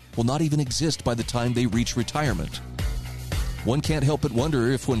worry will not even exist by the time they reach retirement. One can't help but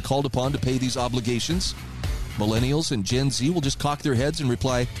wonder if, when called upon to pay these obligations, millennials and Gen Z will just cock their heads and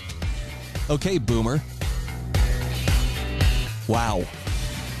reply, "Okay, boomer." Wow.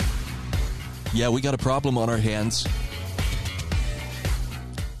 Yeah, we got a problem on our hands.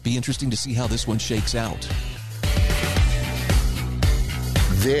 Be interesting to see how this one shakes out.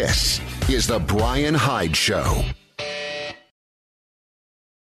 This is the Brian Hyde Show.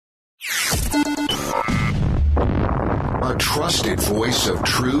 A trusted voice of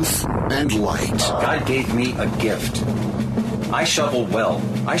truth and light. God gave me a gift. I shovel well.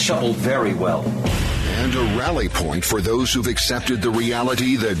 I shovel very well. And a rally point for those who've accepted the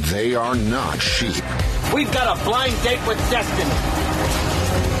reality that they are not sheep. We've got a blind date with destiny.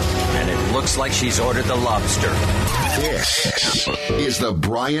 And it looks like she's ordered the lobster. This is the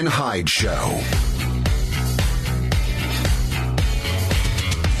Brian Hyde Show.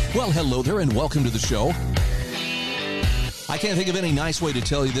 Well, hello there and welcome to the show. I can't think of any nice way to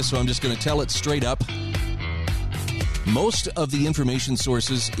tell you this, so I'm just going to tell it straight up. Most of the information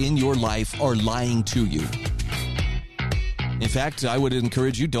sources in your life are lying to you. In fact, I would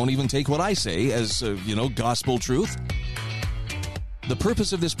encourage you, don't even take what I say as, gospel truth. The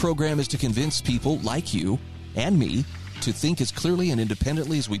purpose of this program is to convince people like you and me to think as clearly and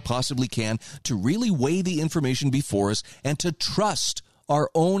independently as we possibly can, to really weigh the information before us, and to trust our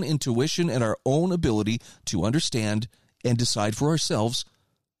own intuition and our own ability to understand and decide for ourselves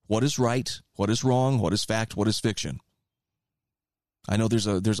what is right, what is wrong, what is fact, what is fiction. I know there's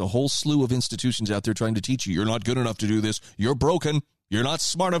a whole slew of institutions out there trying to teach you, you're not good enough to do this, you're broken, you're not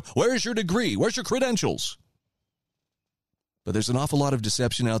smart enough, where's your degree, where's your credentials? But there's an awful lot of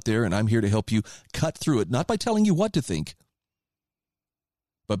deception out there, and I'm here to help you cut through it, not by telling you what to think,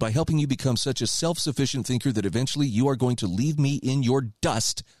 but by helping you become such a self-sufficient thinker that eventually you are going to leave me in your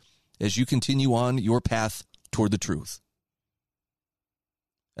dust as you continue on your path toward the truth.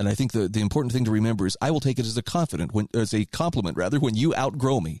 And I think the important thing to remember is I will take it as a compliment when you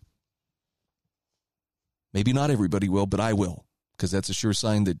outgrow me. Maybe not everybody will, but I will, because that's a sure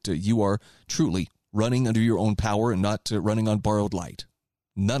sign that you are truly running under your own power and not running on borrowed light.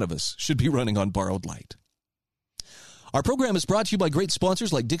 None of us should be running on borrowed light. Our program is brought to you by great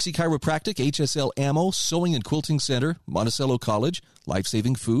sponsors like Dixie Chiropractic, HSL Ammo, Sewing and Quilting Center, Monticello College, Life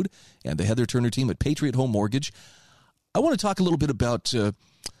Saving Food, and the Heather Turner team at Patriot Home Mortgage. I want to talk a little bit about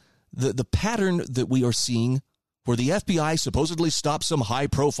the pattern that we are seeing where the FBI supposedly stopped some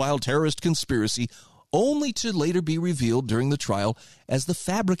high-profile terrorist conspiracy, only to later be revealed during the trial as the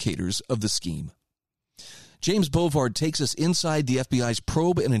fabricators of the scheme. James Bovard takes us inside the FBI's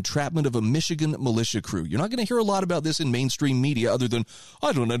probe and entrapment of a Michigan militia crew. You're not going to hear a lot about this in mainstream media other than,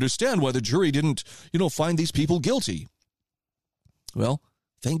 I don't understand why the jury didn't, find these people guilty. Well,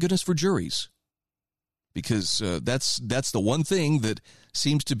 thank goodness for juries. Because that's the one thing that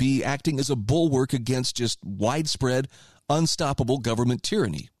seems to be acting as a bulwark against just widespread, unstoppable government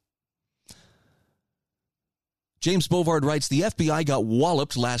tyranny. James Bovard writes, the FBI got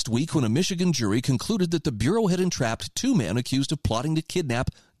walloped last week when a Michigan jury concluded that the Bureau had entrapped two men accused of plotting to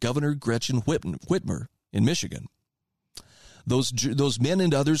kidnap Governor Gretchen Whitmer in Michigan. Those men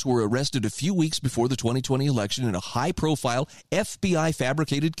and others were arrested a few weeks before the 2020 election in a high-profile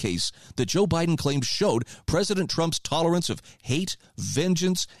FBI-fabricated case that Joe Biden claimed showed President Trump's tolerance of hate,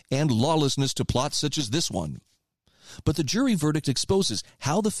 vengeance, and lawlessness to plots such as this one. But the jury verdict exposes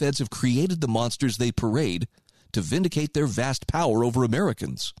how the feds have created the monsters they parade to vindicate their vast power over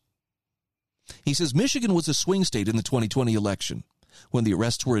Americans. He says Michigan was a swing state in the 2020 election. When the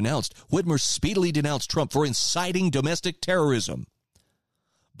arrests were announced, Whitmer speedily denounced Trump for inciting domestic terrorism.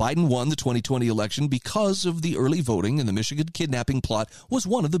 Biden won the 2020 election because of the early voting, and the Michigan kidnapping plot was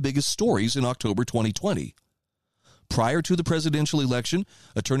one of the biggest stories in October 2020. Prior to the presidential election,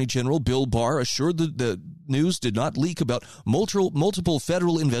 Attorney General Bill Barr assured that the news did not leak about multiple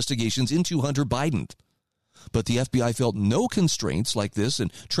federal investigations into Hunter Biden. But the FBI felt no constraints like this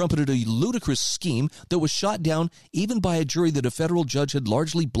and trumpeted a ludicrous scheme that was shot down even by a jury that a federal judge had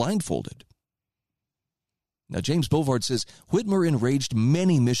largely blindfolded. Now, James Bovard says Whitmer enraged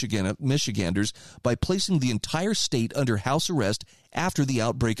many Michiganders by placing the entire state under house arrest after the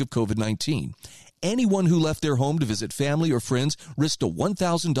outbreak of COVID-19. Anyone who left their home to visit family or friends risked a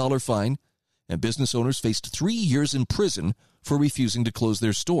 $1,000 fine, and business owners faced 3 years in prison for refusing to close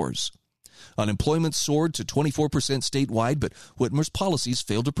their stores. Unemployment soared to 24% statewide, but Whitmer's policies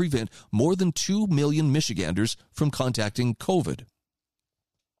failed to prevent more than 2 million Michiganders from contracting COVID.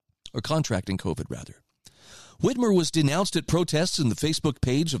 Whitmer was denounced at protests in the Facebook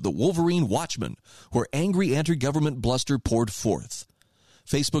page of the Wolverine Watchman, where angry anti-government bluster poured forth.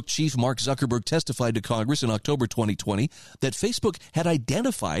 Facebook chief Mark Zuckerberg testified to Congress in October 2020 that Facebook had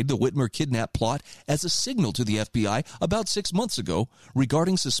identified the Whitmer kidnap plot as a signal to the FBI about 6 months ago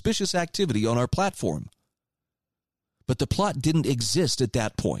regarding suspicious activity on our platform. But the plot didn't exist at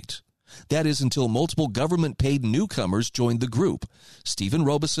that point. That is until multiple government-paid newcomers joined the group. Stephen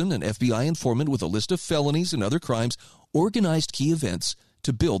Robeson, an FBI informant with a list of felonies and other crimes, organized key events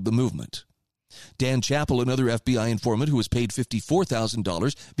to build the movement. Dan Chappell, another FBI informant who was paid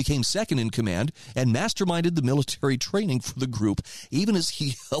 $54,000, became second in command and masterminded the military training for the group, even as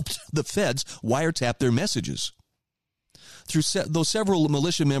he helped the feds wiretap their messages. Though several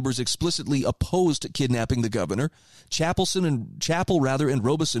militia members explicitly opposed kidnapping the governor, Chappell and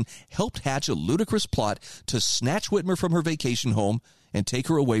Robeson helped hatch a ludicrous plot to snatch Whitmer from her vacation home and take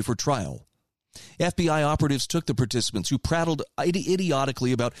her away for trial. FBI operatives took the participants, who prattled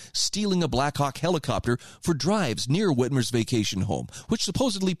idiotically about stealing a Black Hawk helicopter for drives near Whitmer's vacation home, which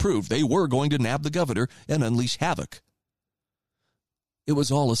supposedly proved they were going to nab the governor and unleash havoc. It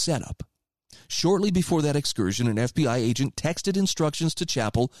was all a setup. Shortly before that excursion, an FBI agent texted instructions to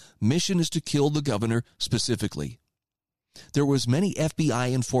Chappell, mission is to kill the governor specifically. There were as many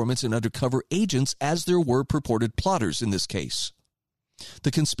FBI informants and undercover agents as there were purported plotters in this case.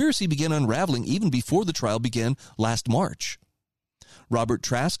 The conspiracy began unraveling even before the trial began last March. Robert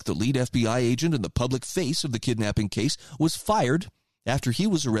Trask, the lead FBI agent and the public face of the kidnapping case, was fired after he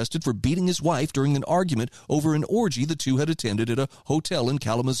was arrested for beating his wife during an argument over an orgy the two had attended at a hotel in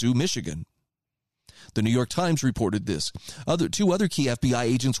Kalamazoo, Michigan. The New York Times reported this. Two other key FBI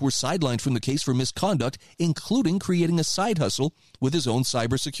agents were sidelined from the case for misconduct, including creating a side hustle with his own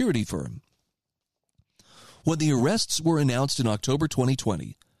cybersecurity firm. When the arrests were announced in October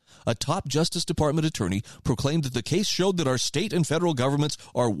 2020, a top Justice Department attorney proclaimed that the case showed that our state and federal governments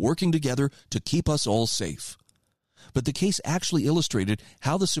are working together to keep us all safe. But the case actually illustrated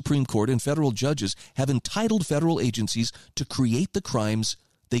how the Supreme Court and federal judges have entitled federal agencies to create the crimes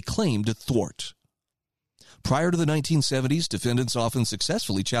they claim to thwart. Prior to the 1970s, defendants often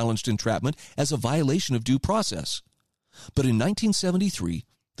successfully challenged entrapment as a violation of due process. But in 1973,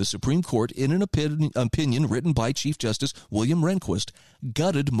 the Supreme Court, in an opinion written by Chief Justice William Rehnquist,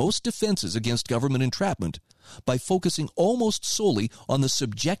 gutted most defenses against government entrapment by focusing almost solely on the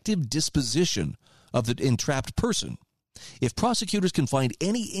subjective disposition of the entrapped person. If prosecutors can find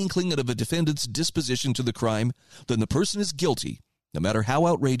any inkling of a defendant's disposition to the crime, then the person is guilty, no matter how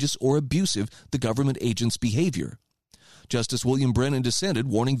outrageous or abusive the government agent's behavior. Justice William Brennan dissented,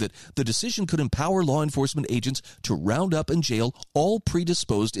 warning that the decision could empower law enforcement agents to round up and jail all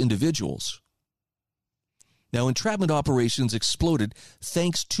predisposed individuals. Now, entrapment operations exploded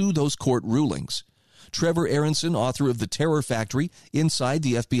thanks to those court rulings. Trevor Aronson, author of The Terror Factory, Inside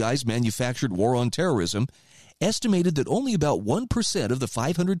the FBI's Manufactured War on Terrorism, estimated that only about 1% of the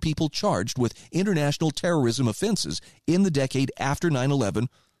 500 people charged with international terrorism offenses in the decade after 9/11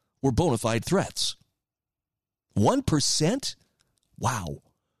 were bona fide threats. 1%? Wow.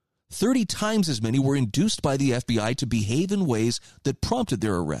 30 times as many were induced by the FBI to behave in ways that prompted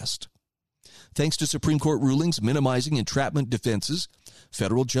their arrest. Thanks to Supreme Court rulings minimizing entrapment defenses,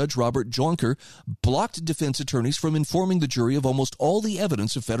 federal Judge Robert Jonker blocked defense attorneys from informing the jury of almost all the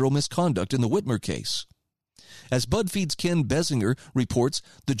evidence of federal misconduct in the Whitmer case. As BuzzFeed's Ken Bessinger reports,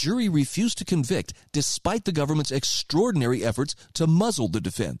 the jury refused to convict despite the government's extraordinary efforts to muzzle the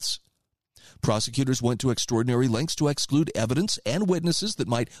defense. Prosecutors went to extraordinary lengths to exclude evidence and witnesses that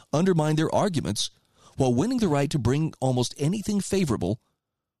might undermine their arguments, while winning the right to bring almost anything favorable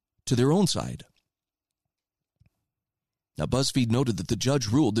to their own side. Now, BuzzFeed noted that the judge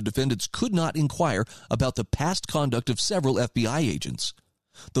ruled the defendants could not inquire about the past conduct of several FBI agents,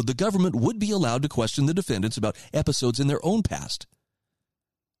 though the government would be allowed to question the defendants about episodes in their own past.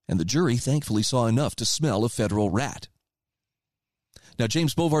 And the jury thankfully saw enough to smell a federal rat. Now,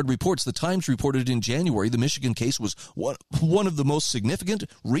 James Bovard reports the Times reported in January the Michigan case was one of the most significant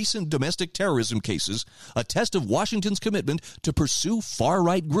recent domestic terrorism cases, a test of Washington's commitment to pursue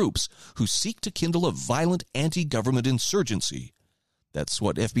far-right groups who seek to kindle a violent anti-government insurgency. That's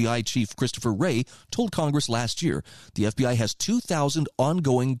what FBI Chief Christopher Wray told Congress last year. The FBI has 2,000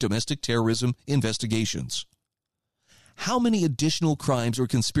 ongoing domestic terrorism investigations. How many additional crimes or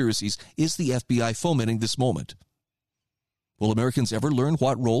conspiracies is the FBI fomenting this moment? Will Americans ever learn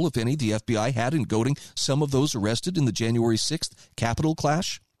what role, if any, the FBI had in goading some of those arrested in the January 6th Capitol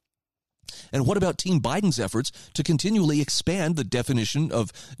clash? And what about Team Biden's efforts to continually expand the definition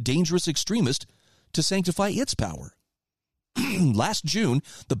of dangerous extremist to sanctify its power? Last June,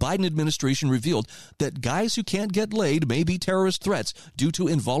 the Biden administration revealed that guys who can't get laid may be terrorist threats due to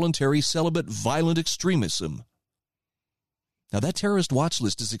involuntary celibate violent extremism. Now, that terrorist watch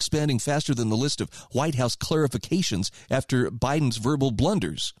list is expanding faster than the list of White House clarifications after Biden's verbal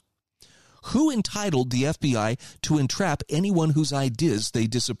blunders. Who entitled the FBI to entrap anyone whose ideas they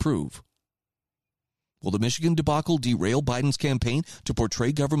disapprove? Will the Michigan debacle derail Biden's campaign to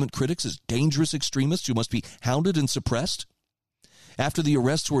portray government critics as dangerous extremists who must be hounded and suppressed? After the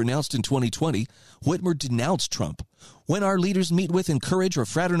arrests were announced in 2020, Whitmer denounced Trump. When our leaders meet with, encourage, or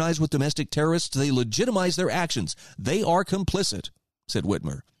fraternize with domestic terrorists, they legitimize their actions. They are complicit, said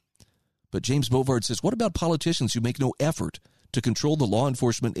Whitmer. But James Bovard says, what about politicians who make no effort to control the law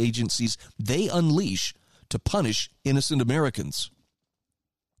enforcement agencies they unleash to punish innocent Americans?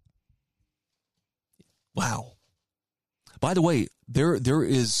 Wow. By the way,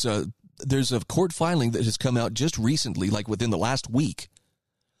 there's a court filing that has come out just recently, like within the last week,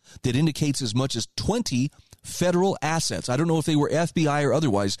 that indicates as much as 20 federal assets. I don't know if they were FBI or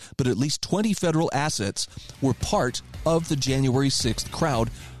otherwise, but at least 20 federal assets were part of the January 6th crowd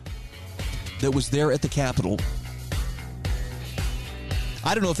that was there at the Capitol.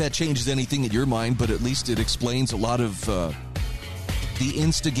 I don't know if that changes anything in your mind, but at least it explains a lot of the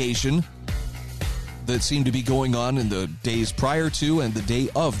instigation that seemed to be going on in the days prior to and the day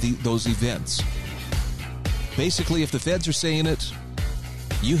of those events. Basically, if the feds are saying it,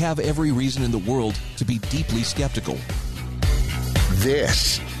 you have every reason in the world to be deeply skeptical.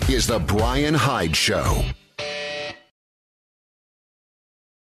 This is The Brian Hyde Show.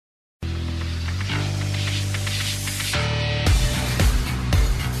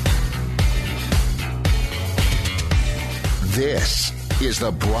 This is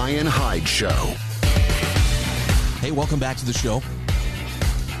The Brian Hyde Show. Hey, welcome back to the show.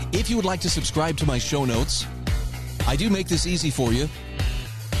 If you would like to subscribe to my show notes, I do make this easy for you.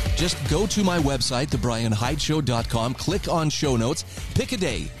 Just go to my website, thebrianhydeshow.com, click on show notes, pick a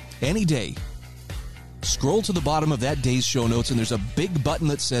day, any day. Scroll to the bottom of that day's show notes, and there's a big button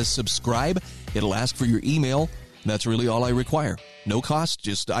that says subscribe. It'll ask for your email. That's really all I require. No cost.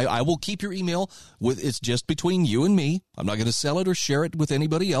 Just I will keep your email. It's just between you and me. I'm not going to sell it or share it with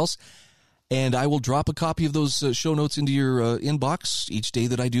anybody else. And I will drop a copy of those show notes into your inbox each day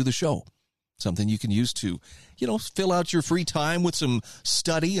that I do the show. Something you can use to, fill out your free time with some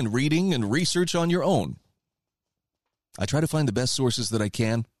study and reading and research on your own. I try to find the best sources that I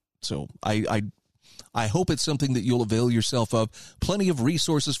can. So I hope it's something that you'll avail yourself of. Plenty of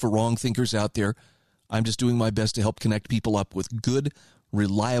resources for wrong thinkers out there. I'm just doing my best to help connect people up with good,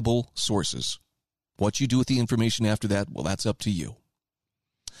 reliable sources. What you do with the information after that, well, that's up to you.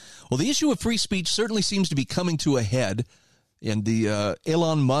 Well, the issue of free speech certainly seems to be coming to a head, and the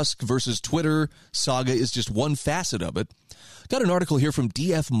Elon Musk versus Twitter saga is just one facet of it. Got an article here from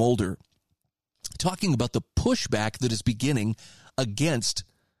D.F. Mulder talking about the pushback that is beginning against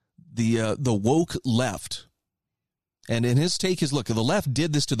the woke left. And his take is, look, the left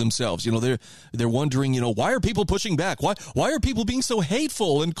did this to themselves. You know, they're wondering, you know, why are people pushing back? Why are people being so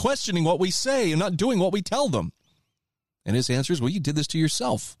hateful and questioning what we say and not doing what we tell them? And his answer is, well, you did this to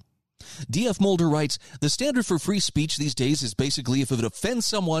yourself. D.F. Mulder writes, the standard for free speech these days is basically if it offends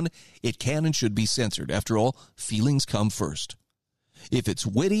someone, it can and should be censored. After all, feelings come first. If it's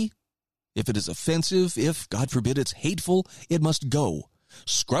witty, if it is offensive, if, God forbid, it's hateful, it must go.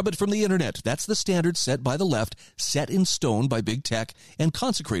 Scrub it from the internet. That's the standard set by the left, set in stone by big tech, and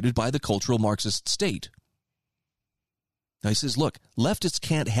consecrated by the cultural Marxist state. Now he says, look, leftists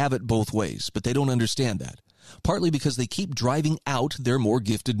can't have it both ways, but they don't understand that. Partly because they keep driving out their more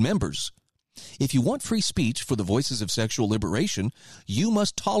gifted members. If you want free speech for the voices of sexual liberation, you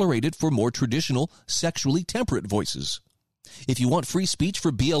must tolerate it for more traditional, sexually temperate voices. If you want free speech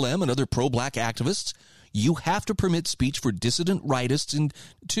for BLM and other pro-black activists, you have to permit speech for dissident rightists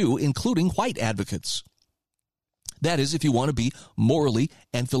too, including white advocates. That is, if you want to be morally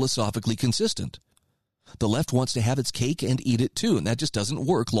and philosophically consistent. The left wants to have its cake and eat it too, and that just doesn't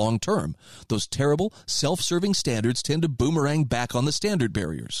work long term. Those terrible, self-serving standards tend to boomerang back on the standard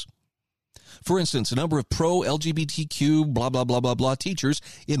barriers. For instance, a number of pro-LGBTQ blah, blah, blah, blah, blah teachers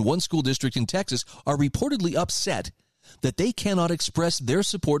in one school district in Texas are reportedly upset that they cannot express their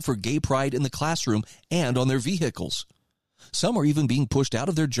support for gay pride in the classroom and on their vehicles. Some are even being pushed out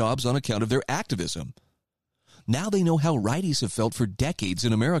of their jobs on account of their activism. Now they know how righties have felt for decades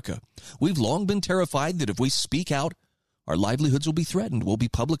in America. We've long been terrified that if we speak out, our livelihoods will be threatened, we'll be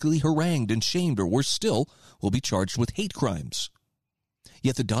publicly harangued and shamed, or worse still, we'll be charged with hate crimes.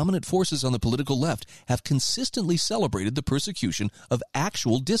 Yet the dominant forces on the political left have consistently celebrated the persecution of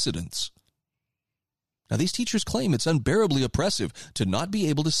actual dissidents. Now, these teachers claim it's unbearably oppressive to not be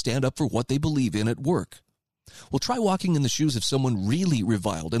able to stand up for what they believe in at work. Well, try walking in the shoes of someone really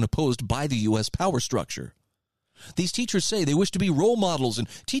reviled and opposed by the U.S. power structure. These teachers say they wish to be role models and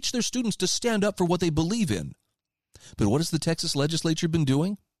teach their students to stand up for what they believe in. But what has the Texas legislature been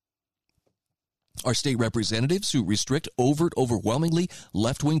doing? Are state representatives who restrict overt, overwhelmingly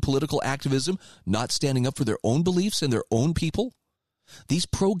left-wing political activism not standing up for their own beliefs and their own people? These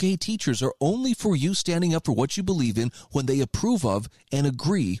pro-gay teachers are only for you standing up for what you believe in when they approve of and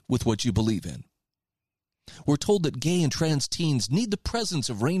agree with what you believe in. We're told that gay and trans teens need the presence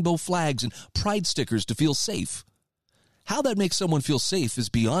of rainbow flags and pride stickers to feel safe. How that makes someone feel safe is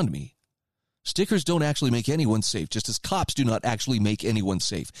beyond me. Stickers don't actually make anyone safe, just as cops do not actually make anyone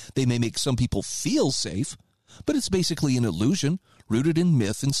safe. They may make some people feel safe, but it's basically an illusion rooted in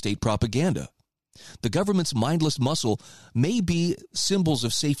myth and state propaganda. The government's mindless muscle may be symbols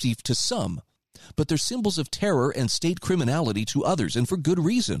of safety to some, but they're symbols of terror and state criminality to others, and for good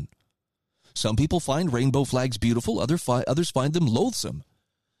reason. Some people find rainbow flags beautiful, others find them loathsome.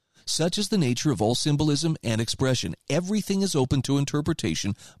 Such is the nature of all symbolism and expression. Everything is open to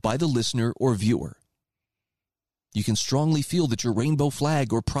interpretation by the listener or viewer. You can strongly feel that your rainbow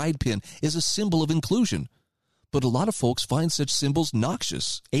flag or pride pin is a symbol of inclusion, but a lot of folks find such symbols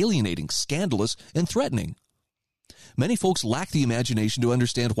noxious, alienating, scandalous, and threatening. Many folks lack the imagination to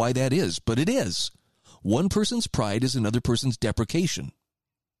understand why that is, but it is. One person's pride is another person's deprecation.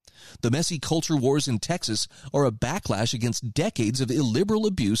 The messy culture wars in Texas are a backlash against decades of illiberal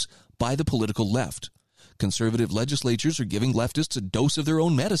abuse by the political left. Conservative legislatures are giving leftists a dose of their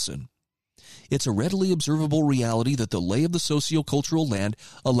own medicine. It's a readily observable reality that the lay of the sociocultural land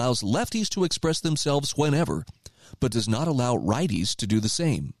allows lefties to express themselves whenever, but does not allow righties to do the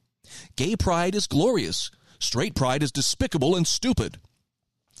same. Gay pride is glorious. Straight pride is despicable and stupid.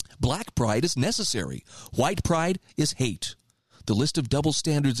 Black pride is necessary. White pride is hate. The list of double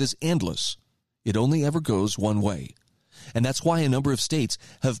standards is endless. It only ever goes one way. And that's why a number of states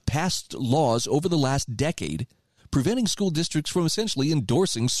have passed laws over the last decade preventing school districts from essentially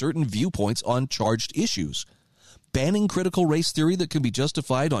endorsing certain viewpoints on charged issues, banning critical race theory that can be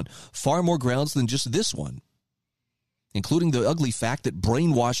justified on far more grounds than just this one, including the ugly fact that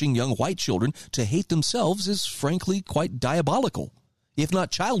brainwashing young white children to hate themselves is frankly quite diabolical, if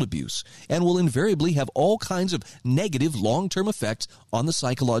not child abuse, and will invariably have all kinds of negative long-term effects on the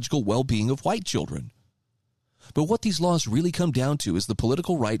psychological well-being of white children. But what these laws really come down to is the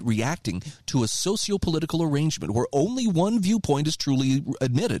political right reacting to a socio-political arrangement where only one viewpoint is truly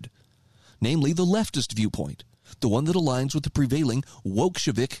admitted. namely the leftist viewpoint, the one that aligns with the prevailing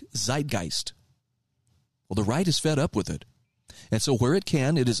Wolshevik zeitgeist. Well, the right is fed up with it. And so where it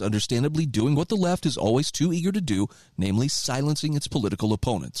can, it is understandably doing what the left is always too eager to do, namely silencing its political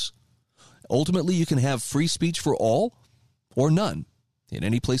opponents. Ultimately, you can have free speech for all or none in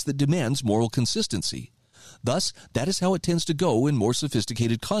any place that demands moral consistency. Thus, that is how it tends to go in more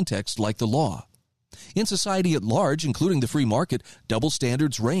sophisticated contexts like the law. In society at large, including the free market, double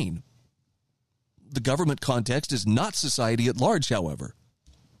standards reign. The government context is not society at large, however.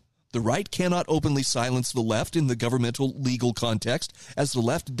 The right cannot openly silence the left in the governmental legal context, as the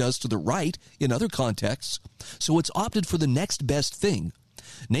left does to the right in other contexts, so it's opted for the next best thing,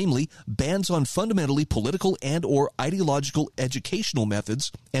 namely bans on fundamentally political and or ideological educational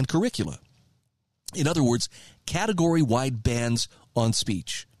methods and curricula. In other words, category-wide bans on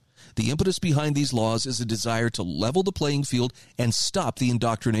speech. The impetus behind these laws is a desire to level the playing field and stop the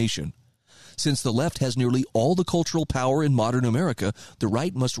indoctrination. Since the left has nearly all the cultural power in modern America, the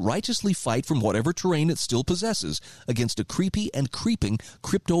right must righteously fight from whatever terrain it still possesses against a creepy and creeping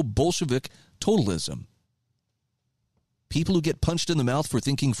crypto-Bolshevik totalism. People who get punched in the mouth for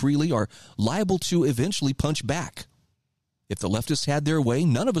thinking freely are liable to eventually punch back. If the leftists had their way,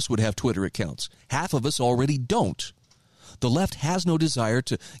 none of us would have Twitter accounts. Half of us already don't. The left has no desire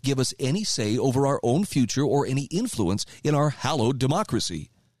to give us any say over our own future or any influence in our hallowed democracy.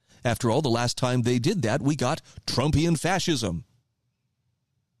 After all, the last time they did that, we got Trumpian fascism.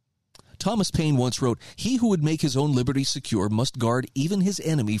 Thomas Paine once wrote, "He who would make his own liberty secure must guard even his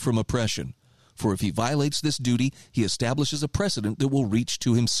enemy from oppression. For if he violates this duty, he establishes a precedent that will reach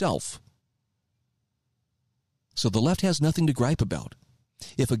to himself." So the left has nothing to gripe about.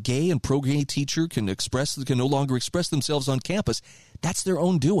 If a gay and pro-gay teacher can no longer express themselves on campus, that's their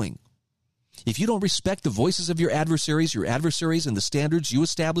own doing. If you don't respect the voices of your adversaries and the standards you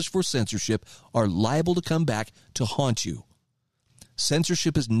establish for censorship are liable to come back to haunt you.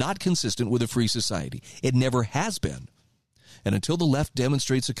 Censorship is not consistent with a free society. It never has been. And until the left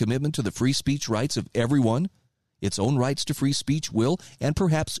demonstrates a commitment to the free speech rights of everyone, its own rights to free speech will, and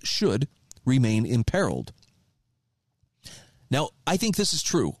perhaps should, remain imperiled. Now, I think this is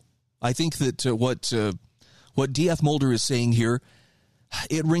true. I think that what D.F. Mulder is saying here,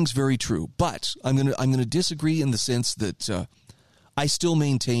 it rings very true. But I'm going to disagree in the sense that I still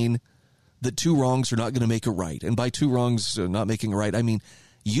maintain that two wrongs are not going to make a right. And by two wrongs not making a right, I mean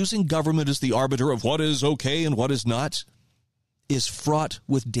using government as the arbiter of what is okay and what is not is fraught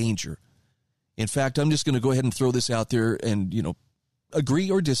with danger. In fact, I'm just going to go ahead and throw this out there and,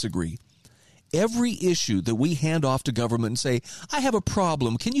 agree or disagree. Every issue that we hand off to government and say, I have a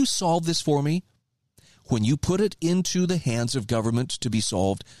problem, can you solve this for me? When you put it into the hands of government to be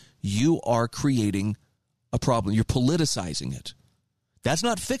solved, you are creating a problem. You're politicizing it. That's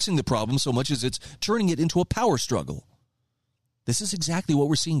not fixing the problem so much as it's turning it into a power struggle. This is exactly what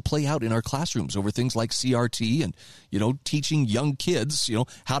we're seeing play out in our classrooms over things like CRT and, teaching young kids,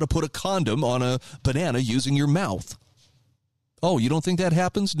 how to put a condom on a banana using your mouth. Oh, you don't think that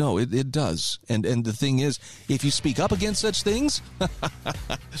happens? No, it does. And the thing is, if you speak up against such things,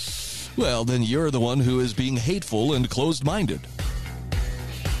 well, then you're the one who is being hateful and closed-minded.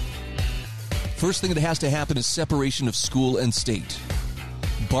 First thing that has to happen is separation of school and state.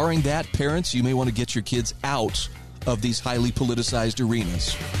 Barring that, parents, you may want to get your kids out of these highly politicized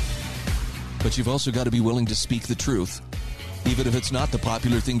arenas. But you've also got to be willing to speak the truth, even if it's not the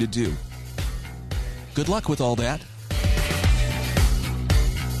popular thing to do. Good luck with all that.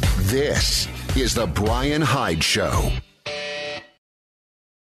 This is The Brian Hyde Show.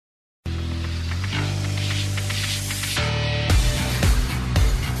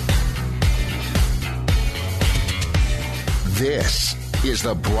 This is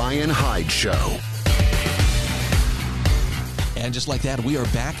The Brian Hyde Show. And just like that, we are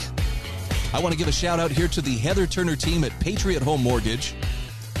back. I want to give a shout out here to the Heather Turner team at Patriot Home Mortgage.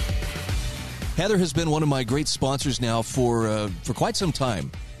 Heather has been one of my great sponsors now for quite some time.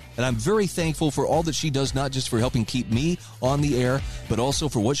 And I'm very thankful for all that she does, not just for helping keep me on the air, but also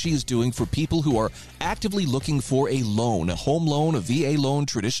for what she is doing for people who are actively looking for a loan, a home loan, a VA loan,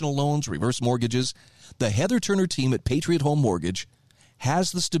 traditional loans, reverse mortgages. The Heather Turner team at Patriot Home Mortgage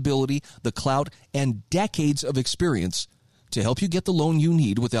has the stability, the clout, and decades of experience to help you get the loan you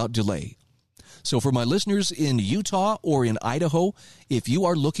need without delay. So for my listeners in Utah or in Idaho, if you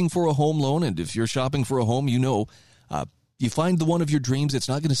are looking for a home loan and if you're shopping for a home, you find the one of your dreams, it's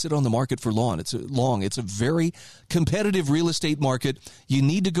not going to sit on the market for long. It's a very competitive real estate market. You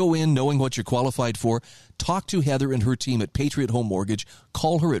need to go in knowing what you're qualified for. Talk to Heather and her team at Patriot Home Mortgage.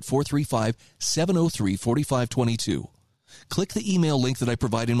 Call her at 435-703-4522. Click the email link that I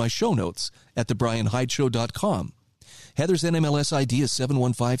provide in my show notes at thebrianhydeshow.com. Heather's NMLS ID is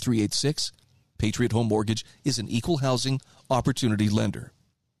 715386. Patriot Home Mortgage is an equal housing opportunity lender.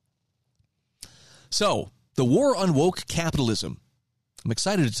 So, the war on woke capitalism. I'm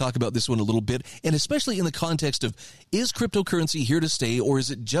excited to talk about this one a little bit, and especially in the context of, is cryptocurrency here to stay, or is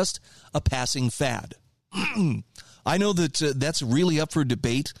it just a passing fad? I know that that's really up for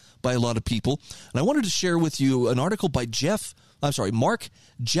debate by a lot of people, and I wanted to share with you an article by Mark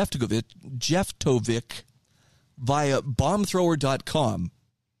Jeftovic via bombthrower.com.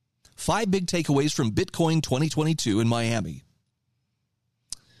 5 big takeaways from Bitcoin 2022 in Miami.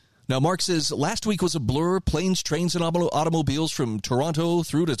 Now, Mark says, last week was a blur. Planes, trains, and automobiles from Toronto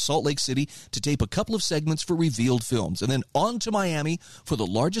through to Salt Lake City to tape a couple of segments for revealed films. And then on to Miami for the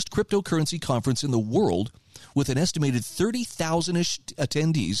largest cryptocurrency conference in the world with an estimated 30,000-ish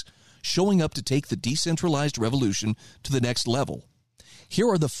attendees showing up to take the decentralized revolution to the next level. Here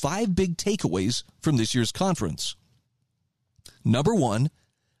are the 5 big takeaways from this year's conference. Number 1,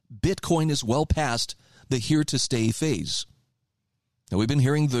 Bitcoin is well past the here-to-stay phase. Now, we've been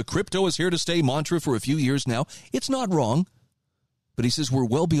hearing the crypto is here to stay mantra for a few years now. It's not wrong, but he says we're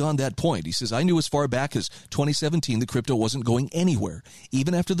well beyond that point. He says, I knew as far back as 2017 the crypto wasn't going anywhere,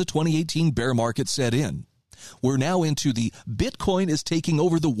 even after the 2018 bear market set in. We're now into the Bitcoin is taking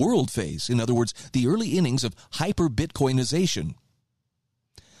over the world phase. In other words, the early innings of hyper-Bitcoinization.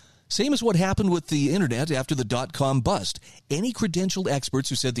 Same as what happened with the internet after the dot-com bust. Any credentialed experts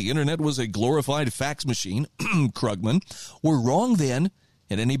who said the internet was a glorified fax machine, Krugman, were wrong then,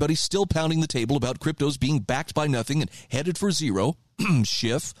 and anybody still pounding the table about cryptos being backed by nothing and headed for zero,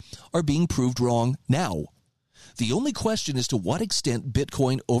 Schiff, are being proved wrong now. The only question is to what extent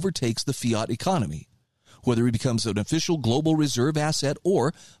Bitcoin overtakes the fiat economy, whether it becomes an official global reserve asset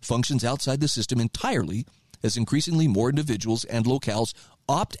or functions outside the system entirely as increasingly more individuals and locales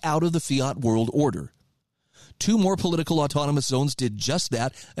opt out of the fiat world order. 2 more political autonomous zones did just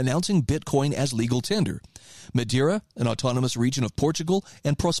that, announcing Bitcoin as legal tender. Madeira, an autonomous region of Portugal,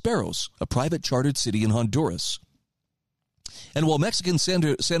 and Prosperos, a private chartered city in Honduras. And while Mexican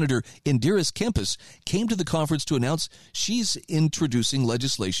Senator Indiris Kempis came to the conference to announce she's introducing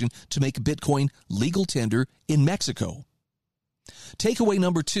legislation to make Bitcoin legal tender in Mexico. Takeaway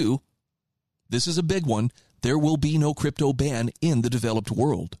number 2, this is a big one. There will be no crypto ban in the developed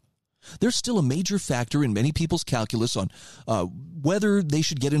world. There's still a major factor in many people's calculus on whether they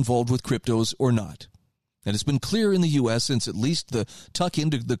should get involved with cryptos or not. And it's been clear in the U.S. since at least the tuck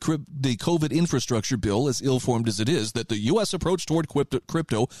into the COVID infrastructure bill, as ill-formed as it is, that the U.S. approach toward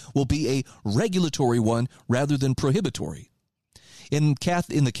crypto will be a regulatory one rather than prohibitory. In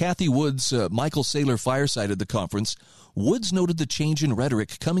the Kathy Woods, Michael Saylor fireside at the conference, Woods noted the change in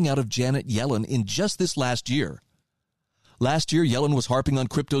rhetoric coming out of Janet Yellen in just this last year. Last year, Yellen was harping on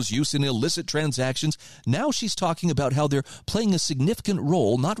crypto's use in illicit transactions. Now she's talking about how they're playing a significant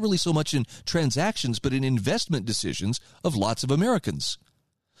role, not really so much in transactions, but in investment decisions of lots of Americans.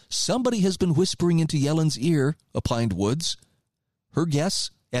 Somebody has been whispering into Yellen's ear, opined Woods. Her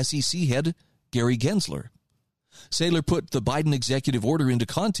guess, SEC head Gary Gensler. Saylor put the Biden executive order into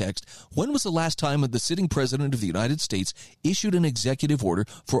context. When was the last time that the sitting president of the United States issued an executive order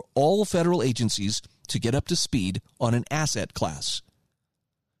for all federal agencies to get up to speed on an asset class?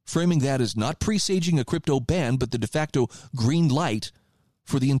 Framing that as not presaging a crypto ban, but the de facto green light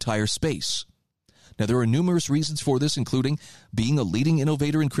for the entire space. Now, there are numerous reasons for this, including being a leading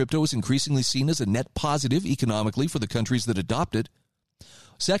innovator in crypto is increasingly seen as a net positive economically for the countries that adopt it.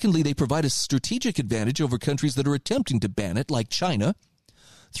 Secondly, they provide a strategic advantage over countries that are attempting to ban it, like China.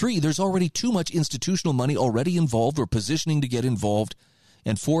 3, there's already too much institutional money already involved or positioning to get involved.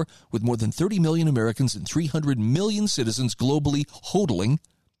 And 4, with more than 30 million Americans and 300 million citizens globally hodling,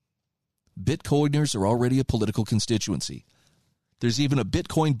 Bitcoiners are already a political constituency. There's even a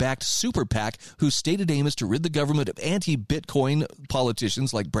Bitcoin-backed super PAC whose stated aim is to rid the government of anti-Bitcoin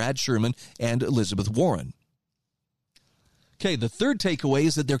politicians like Brad Sherman and Elizabeth Warren. Okay, the third takeaway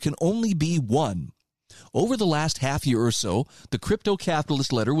is that there can only be one. Over the last half year or so, the Crypto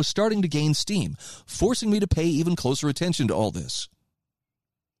Capitalist letter was starting to gain steam, forcing me to pay even closer attention to all this.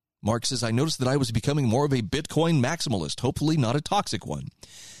 Mark says, I noticed that I was becoming more of a Bitcoin maximalist, hopefully not a toxic one.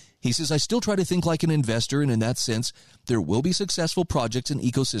 He says, I still try to think like an investor, and in that sense, there will be successful projects and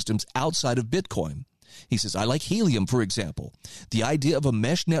ecosystems outside of Bitcoin. He says, I like Helium, for example. The idea of a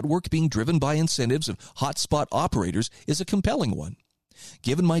mesh network being driven by incentives of hotspot operators is a compelling one.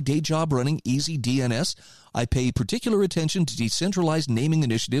 Given my day job running EasyDNS, I pay particular attention to decentralized naming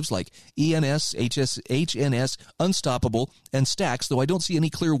initiatives like ENS, HNS, Unstoppable, and Stacks, though I don't see any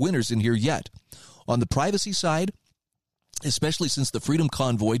clear winners in here yet. On the privacy side, especially since the Freedom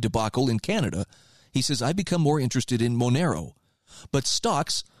Convoy debacle in Canada. He says, I've become more interested in Monero. But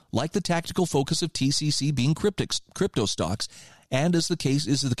stocks, like the tactical focus of TCC being crypto stocks, and as the case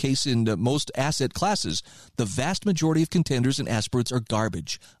is the case in most asset classes, the vast majority of contenders and aspirants are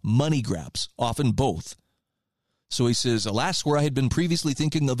garbage, money grabs, often both. So he says, alas, where I had been previously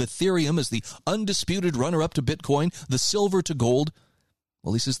thinking of Ethereum as the undisputed runner-up to Bitcoin, the silver to gold,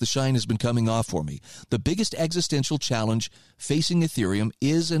 well, he says the shine has been coming off for me. The biggest existential challenge facing Ethereum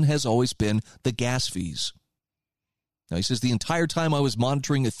is and has always been the gas fees. Now, he says, the entire time I was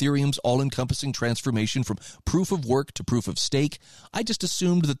monitoring Ethereum's all-encompassing transformation from proof of work to proof of stake, I just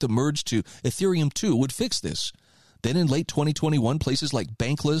assumed that the merge to Ethereum 2 would fix this. Then in late 2021, places like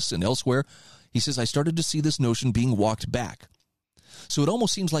Bankless and elsewhere, he says, I started to see this notion being walked back. So it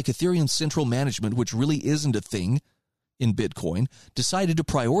almost seems like Ethereum's central management, which really isn't a thing in Bitcoin, decided to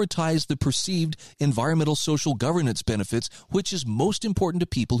prioritize the perceived environmental social governance benefits, which is most important to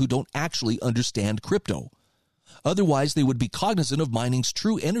people who don't actually understand crypto. Otherwise, they would be cognizant of mining's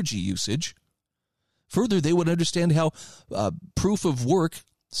true energy usage. Further, they would understand how proof of work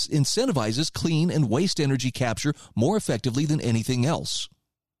incentivizes clean and waste energy capture more effectively than anything else.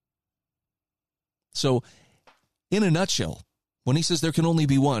 So, in a nutshell, when he says there can only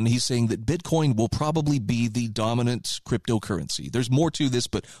be one, he's saying that Bitcoin will probably be the dominant cryptocurrency. There's more to this,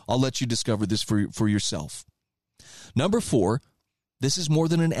 but I'll let you discover this for yourself. Number 4, this is more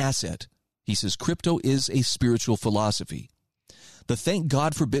than an asset. He says crypto is a spiritual philosophy. The Thank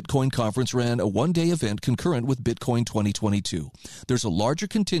God for Bitcoin conference ran a one-day event concurrent with Bitcoin 2022. There's a larger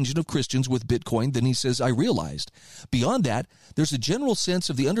contingent of Christians with Bitcoin than he says I realized. Beyond that, there's a general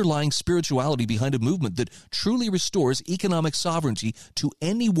sense of the underlying spirituality behind a movement that truly restores economic sovereignty to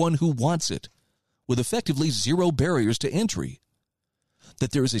anyone who wants it, with effectively zero barriers to entry.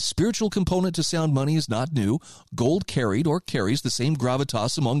 That there is a spiritual component to sound money is not new. Gold carried or carries the same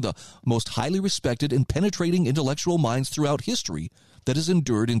gravitas among the most highly respected and penetrating intellectual minds throughout history that has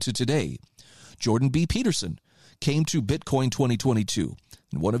endured into today. Jordan B. Peterson came to Bitcoin 2022,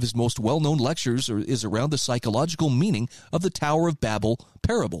 and one of his most well-known lectures is around the psychological meaning of the Tower of Babel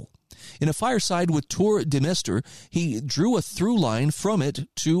parable. In a fireside with Tor Demester, he drew a through line from it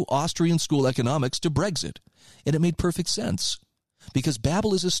to Austrian school economics to Brexit, and it made perfect sense. Because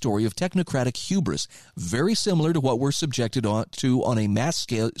Babel is a story of technocratic hubris, very similar to what we're subjected to on a mass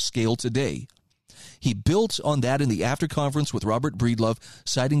scale today. He built on that in the after-conference with Robert Breedlove,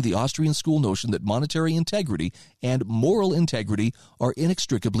 citing the Austrian school notion that monetary integrity and moral integrity are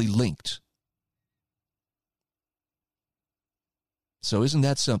inextricably linked. So isn't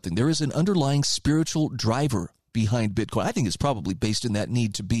that something? There is an underlying spiritual driver behind Bitcoin. I think it's probably based in that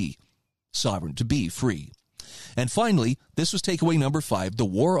need to be sovereign, to be free. And finally, this was takeaway number 5, the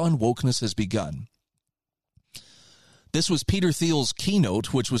war on wokeness has begun. This was Peter Thiel's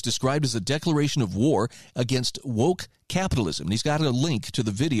keynote, which was described as a declaration of war against woke capitalism. And he's got a link to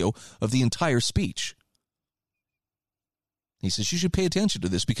the video of the entire speech. He says you should pay attention to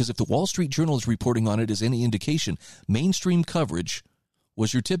this because if the Wall Street Journal is reporting on it as any indication, mainstream coverage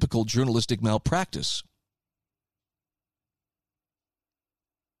was your typical journalistic malpractice.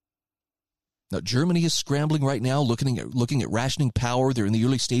 Now, Germany is scrambling right now, looking at rationing power. They're in the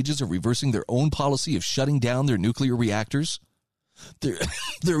early stages of reversing their own policy of shutting down their nuclear reactors.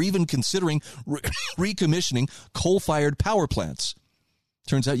 They're even considering recommissioning coal-fired power plants.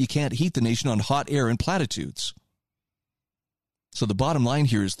 Turns out you can't heat the nation on hot air and platitudes. So the bottom line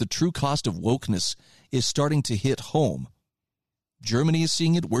here is the true cost of wokeness is starting to hit home. Germany is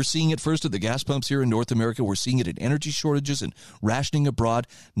seeing it. We're seeing it first at the gas pumps here in North America. We're seeing it in energy shortages and rationing abroad.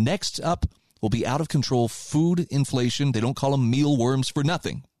 Next up will be out of control food inflation. They don't call them mealworms for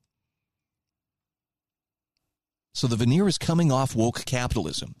nothing. So the veneer is coming off woke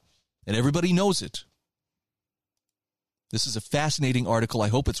capitalism, and everybody knows it. This is a fascinating article. I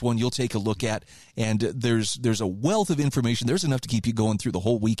hope it's one you'll take a look at, and there's a wealth of information. There's enough to keep you going through the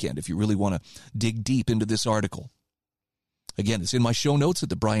whole weekend if you really want to dig deep into this article. Again, it's in my show notes at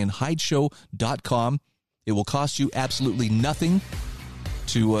thebrianhydeshow.com. It will cost you absolutely nothing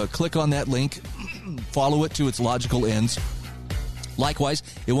to click on that link, follow it to its logical ends. Likewise,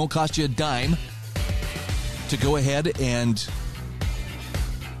 it won't cost you a dime to go ahead and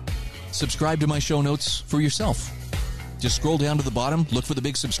subscribe to my show notes for yourself. Just scroll down to the bottom, look for the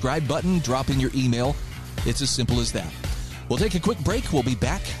big subscribe button, drop in your email. It's as simple as that. We'll take a quick break. We'll be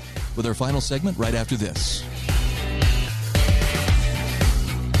back with our final segment right after this.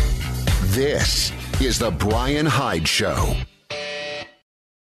 This is The Brian Hyde Show.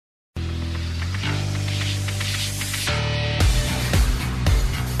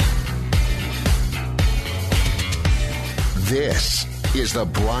 This is the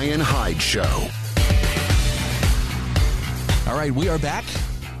Brian Hyde Show. All right, we are back.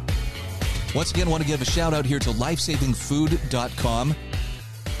 Once again, I want to give a shout out here to lifesavingfood.com.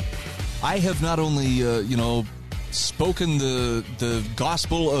 I have not only, spoken the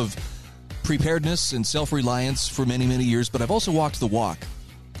gospel of preparedness and self-reliance for many, many years, but I've also walked the walk.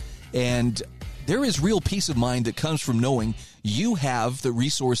 And there is real peace of mind that comes from knowing you have the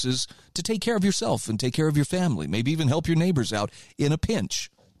resources to take care of yourself and take care of your family, maybe even help your neighbors out in a pinch.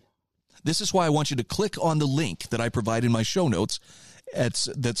 This is why I want you to click on the link that I provide in my show notes.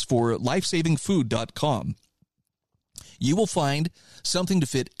 That's for lifesavingfood.com. You will find something to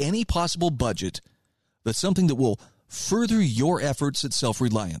fit any possible budget, but something that will further your efforts at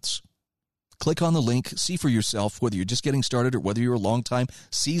self-reliance. Click on the link, see for yourself whether you're just getting started or whether you're a long-time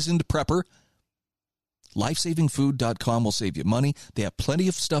seasoned prepper. Lifesavingfood.com will save you money. They have plenty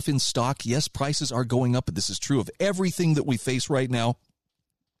of stuff in stock. Yes, prices are going up, but this is true of everything that we face right now.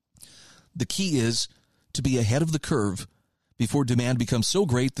 The key is to be ahead of the curve before demand becomes so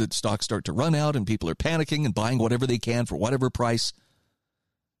great that stocks start to run out and people are panicking and buying whatever they can for whatever price.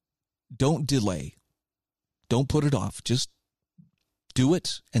 Don't delay. Don't put it off. Just do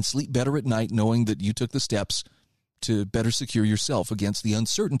it and sleep better at night knowing that you took the steps to better secure yourself against the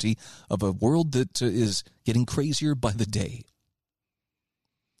uncertainty of a world that is getting crazier by the day.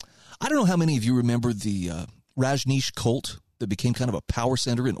 I don't know how many of you remember the Rajneesh cult that became kind of a power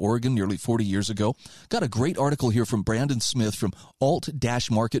center in Oregon nearly 40 years ago. Got a great article here from Brandon Smith from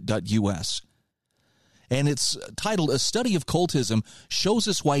alt-market.us. And it's titled, "A Study of Cultism Shows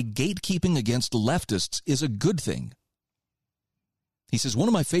Us Why Gatekeeping Against Leftists is a Good Thing." He says, one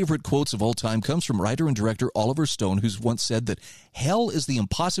of my favorite quotes of all time comes from writer and director Oliver Stone, who's once said that hell is the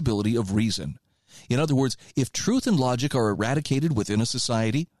impossibility of reason. In other words, if truth and logic are eradicated within a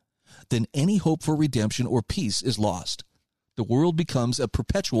society, then any hope for redemption or peace is lost. The world becomes a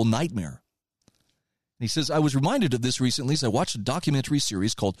perpetual nightmare. And he says, I was reminded of this recently as I watched a documentary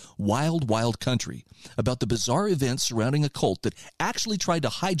series called Wild Wild Country about the bizarre events surrounding a cult that actually tried to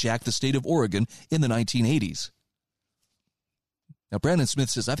hijack the state of Oregon in the 1980s. Now, Brandon Smith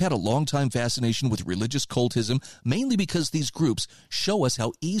says, I've had a long-time fascination with religious cultism, mainly because these groups show us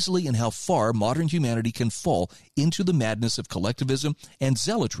how easily and how far modern humanity can fall into the madness of collectivism and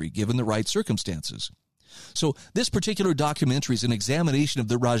zealotry given the right circumstances. So this particular documentary is an examination of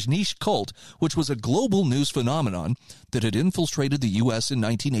the Rajneesh cult, which was a global news phenomenon that had infiltrated the U.S. in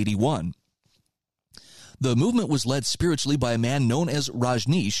 1981. The movement was led spiritually by a man known as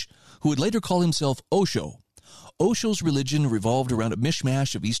Rajneesh, who would later call himself Osho. Osho's religion revolved around a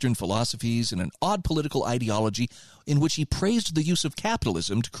mishmash of Eastern philosophies and an odd political ideology in which he praised the use of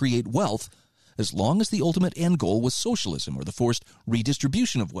capitalism to create wealth as long as the ultimate end goal was socialism or the forced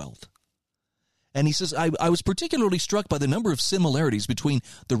redistribution of wealth. And he says, I was particularly struck by the number of similarities between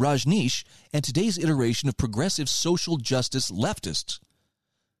the Rajneesh and today's iteration of progressive social justice leftists.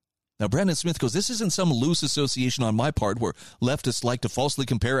 Now, Brandon Smith goes, this isn't some loose association on my part where leftists like to falsely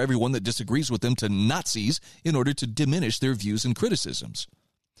compare everyone that disagrees with them to Nazis in order to diminish their views and criticisms.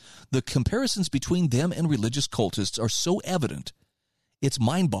 The comparisons between them and religious cultists are so evident, it's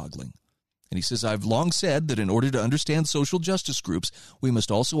mind-boggling. And he says, I've long said that in order to understand social justice groups, we must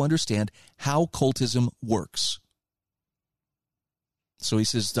also understand how cultism works. So he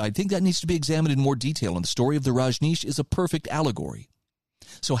says, I think that needs to be examined in more detail, and the story of the Rajneesh is a perfect allegory.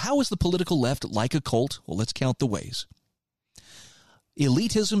 So how is the political left like a cult? Well, let's count the ways.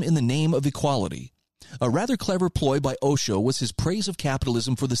 Elitism in the name of equality. A rather clever ploy by Osho was his praise of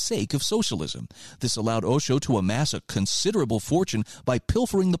capitalism for the sake of socialism. This allowed Osho to amass a considerable fortune by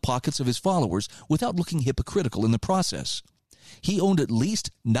pilfering the pockets of his followers without looking hypocritical in the process. He owned at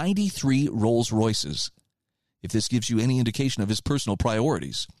least 93 Rolls Royces, if this gives you any indication of his personal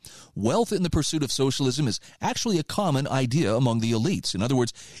priorities. Wealth in the pursuit of socialism is actually a common idea among the elites. In other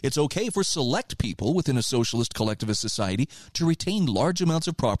words, it's okay for select people within a socialist collectivist society to retain large amounts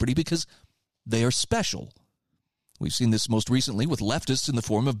of property because they are special. We've seen this most recently with leftists in the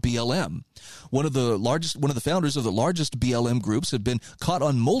form of BLM. One of the founders of the largest BLM groups had been caught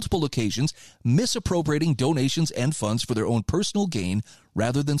on multiple occasions misappropriating donations and funds for their own personal gain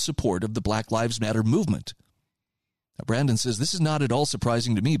rather than support of the Black Lives Matter movement. Now, Brandon says, this is not at all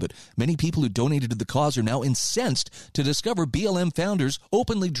surprising to me, but many people who donated to the cause are now incensed to discover BLM founders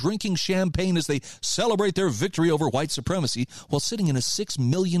openly drinking champagne as they celebrate their victory over white supremacy while sitting in a $6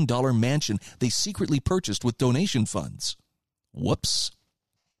 million mansion they secretly purchased with donation funds. Whoops.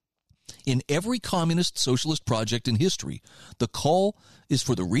 In every communist socialist project in history, the call is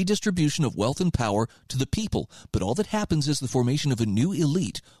for the redistribution of wealth and power to the people, but all that happens is the formation of a new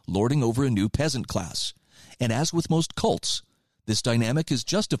elite lording over a new peasant class. And as with most cults, this dynamic is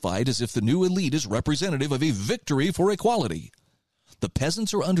justified as if the new elite is representative of a victory for equality. The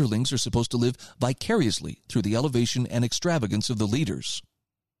peasants or underlings are supposed to live vicariously through the elevation and extravagance of the leaders.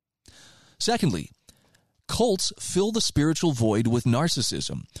 Secondly, cults fill the spiritual void with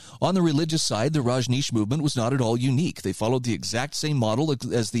narcissism. On the religious side, the Rajneesh movement was not at all unique. They followed the exact same model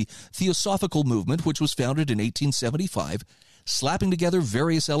as the Theosophical movement, which was founded in 1875, slapping together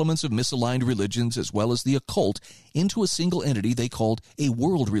various elements of misaligned religions as well as the occult into a single entity they called a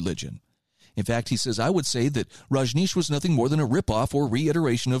world religion. In fact, he says, I would say that Rajneesh was nothing more than a ripoff or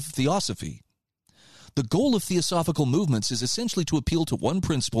reiteration of Theosophy. The goal of Theosophical movements is essentially to appeal to one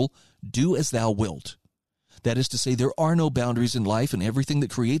principle, do as thou wilt. That is to say, there are no boundaries in life, and everything that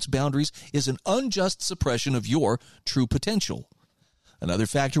creates boundaries is an unjust suppression of your true potential. Another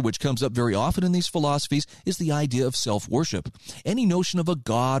factor which comes up very often in these philosophies is the idea of self-worship. Any notion of a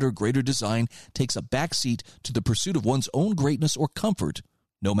god or greater design takes a backseat to the pursuit of one's own greatness or comfort,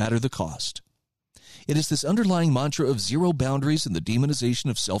 no matter the cost. It is this underlying mantra of zero boundaries and the demonization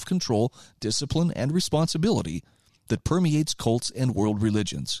of self-control, discipline, and responsibility that permeates cults and world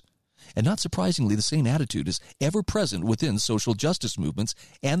religions. And not surprisingly, the same attitude is ever present within social justice movements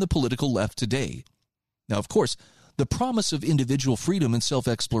and the political left today. Now, of course, the promise of individual freedom and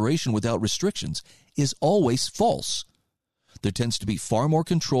self-exploration without restrictions is always false. There tends to be far more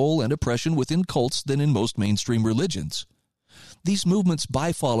control and oppression within cults than in most mainstream religions. These movements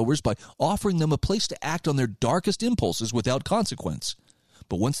buy followers by offering them a place to act on their darkest impulses without consequence.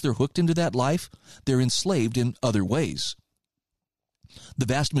 But once they're hooked into that life, they're enslaved in other ways. The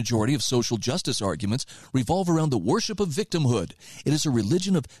vast majority of social justice arguments revolve around the worship of victimhood. It is a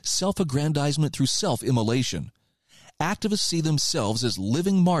religion of self-aggrandizement through self-immolation. Activists see themselves as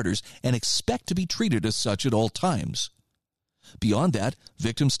living martyrs and expect to be treated as such at all times. Beyond that,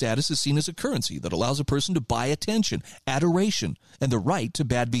 victim status is seen as a currency that allows a person to buy attention, adoration, and the right to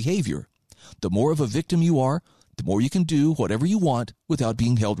bad behavior. The more of a victim you are, the more you can do whatever you want without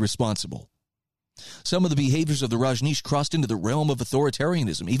being held responsible. Some of the behaviors of the Rajneesh crossed into the realm of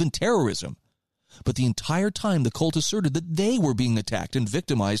authoritarianism, even terrorism. But the entire time, the cult asserted that they were being attacked and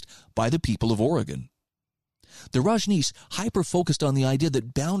victimized by the people of Oregon. The Rajneesh hyper-focused on the idea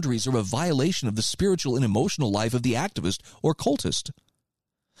that boundaries are a violation of the spiritual and emotional life of the activist or cultist.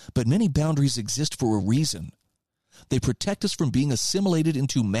 But many boundaries exist for a reason. They protect us from being assimilated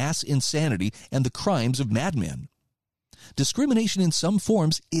into mass insanity and the crimes of madmen. Discrimination in some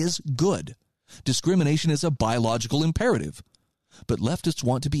forms is good. Discrimination is a biological imperative. But leftists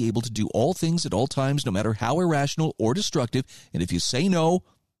want to be able to do all things at all times, no matter how irrational or destructive, and if you say no,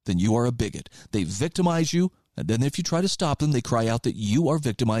 then you are a bigot. They victimize you, and then if you try to stop them, they cry out that you are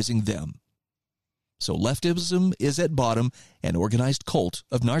victimizing them. So leftism is at bottom an organized cult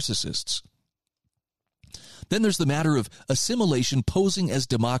of narcissists. Then there's the matter of assimilation posing as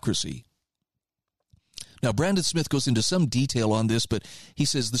democracy. Now, Brandon Smith goes into some detail on this, but he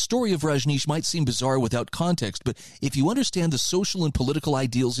says the story of Rajneesh might seem bizarre without context, but if you understand the social and political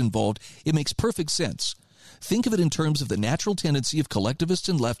ideals involved, it makes perfect sense. Think of it in terms of the natural tendency of collectivists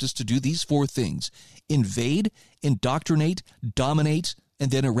and leftists to do these four things: invade, indoctrinate, dominate, and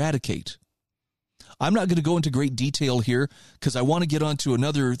then eradicate. I'm not going to go into great detail here because I want to get on to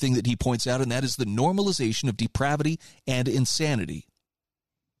another thing that he points out, and that is the normalization of depravity and insanity.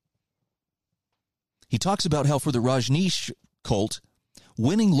 He talks about how for the Rajneesh cult,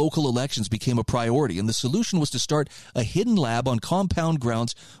 winning local elections became a priority, and the solution was to start a hidden lab on compound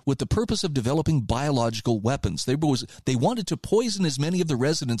grounds with the purpose of developing biological weapons. They wanted to poison as many of the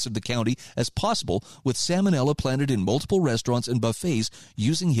residents of the county as possible with salmonella planted in multiple restaurants and buffets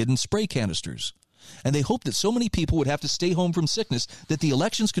using hidden spray canisters. And they hoped that so many people would have to stay home from sickness that the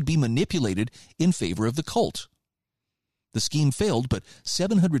elections could be manipulated in favor of the cult. The scheme failed, but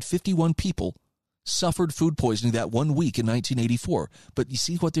 751 people suffered food poisoning that 1 week in 1984. But you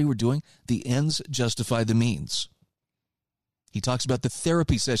see what they were doing? The ends justify the means. He talks about the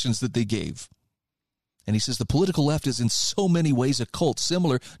therapy sessions that they gave. And he says the political left is in so many ways a cult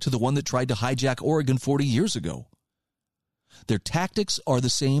similar to the one that tried to hijack Oregon 40 years ago. Their tactics are the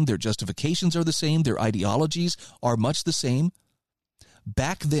same, their justifications are the same, their ideologies are much the same.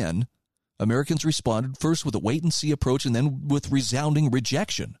 Back then, Americans responded first with a wait-and-see approach and then with resounding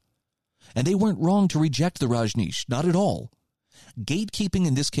rejection. And they weren't wrong to reject the Rajneesh, not at all. Gatekeeping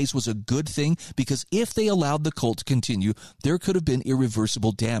in this case was a good thing because if they allowed the cult to continue, there could have been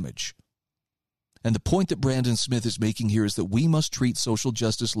irreversible damage. And the point that Brandon Smith is making here is that we must treat social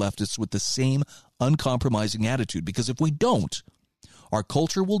justice leftists with the same uncompromising attitude, because if we don't, our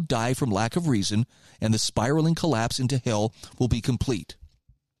culture will die from lack of reason and the spiraling collapse into hell will be complete.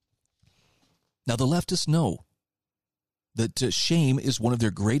 Now, the leftists know that shame is one of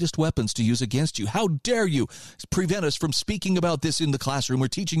their greatest weapons to use against you. How dare you prevent us from speaking about this in the classroom or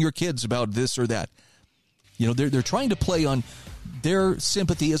teaching your kids about this or that? You know, they're trying to play on their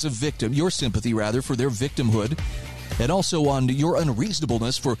sympathy as a victim, your sympathy, rather, for their victimhood, and also on your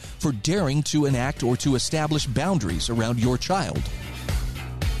unreasonableness for daring to enact or to establish boundaries around your child.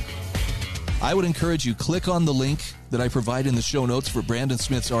 I would encourage you, click on the link that I provide in the show notes for Brandon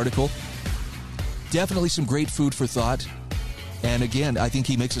Smith's article. Definitely some great food for thought. And again, I think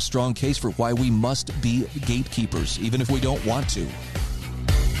he makes a strong case for why we must be gatekeepers, even if we don't want to.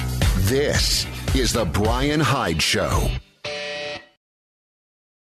 This is the Brian Hyde Show.